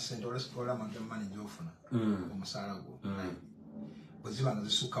bw'oba ofuna ssente olamaga mani gy'ofuna omusaala gwo bwe ziba nga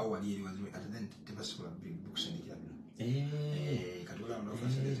zisukkawo wali eri waziwe ate then tebasobola bikusindikira bino kati olaba nga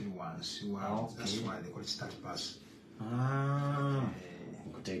ofuna ssente ziri wansi that's why they call it start pass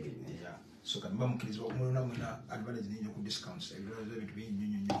nkutegedde so kati muba mukkirizibwa okumulona mwena advantage ninyo ku discounts ebirala ebintu bingi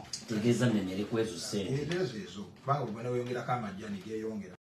nnyo nnyo tegeeza nnenyere kwezo ssente ezo kubanga bwe weyongerako amajjani geyongera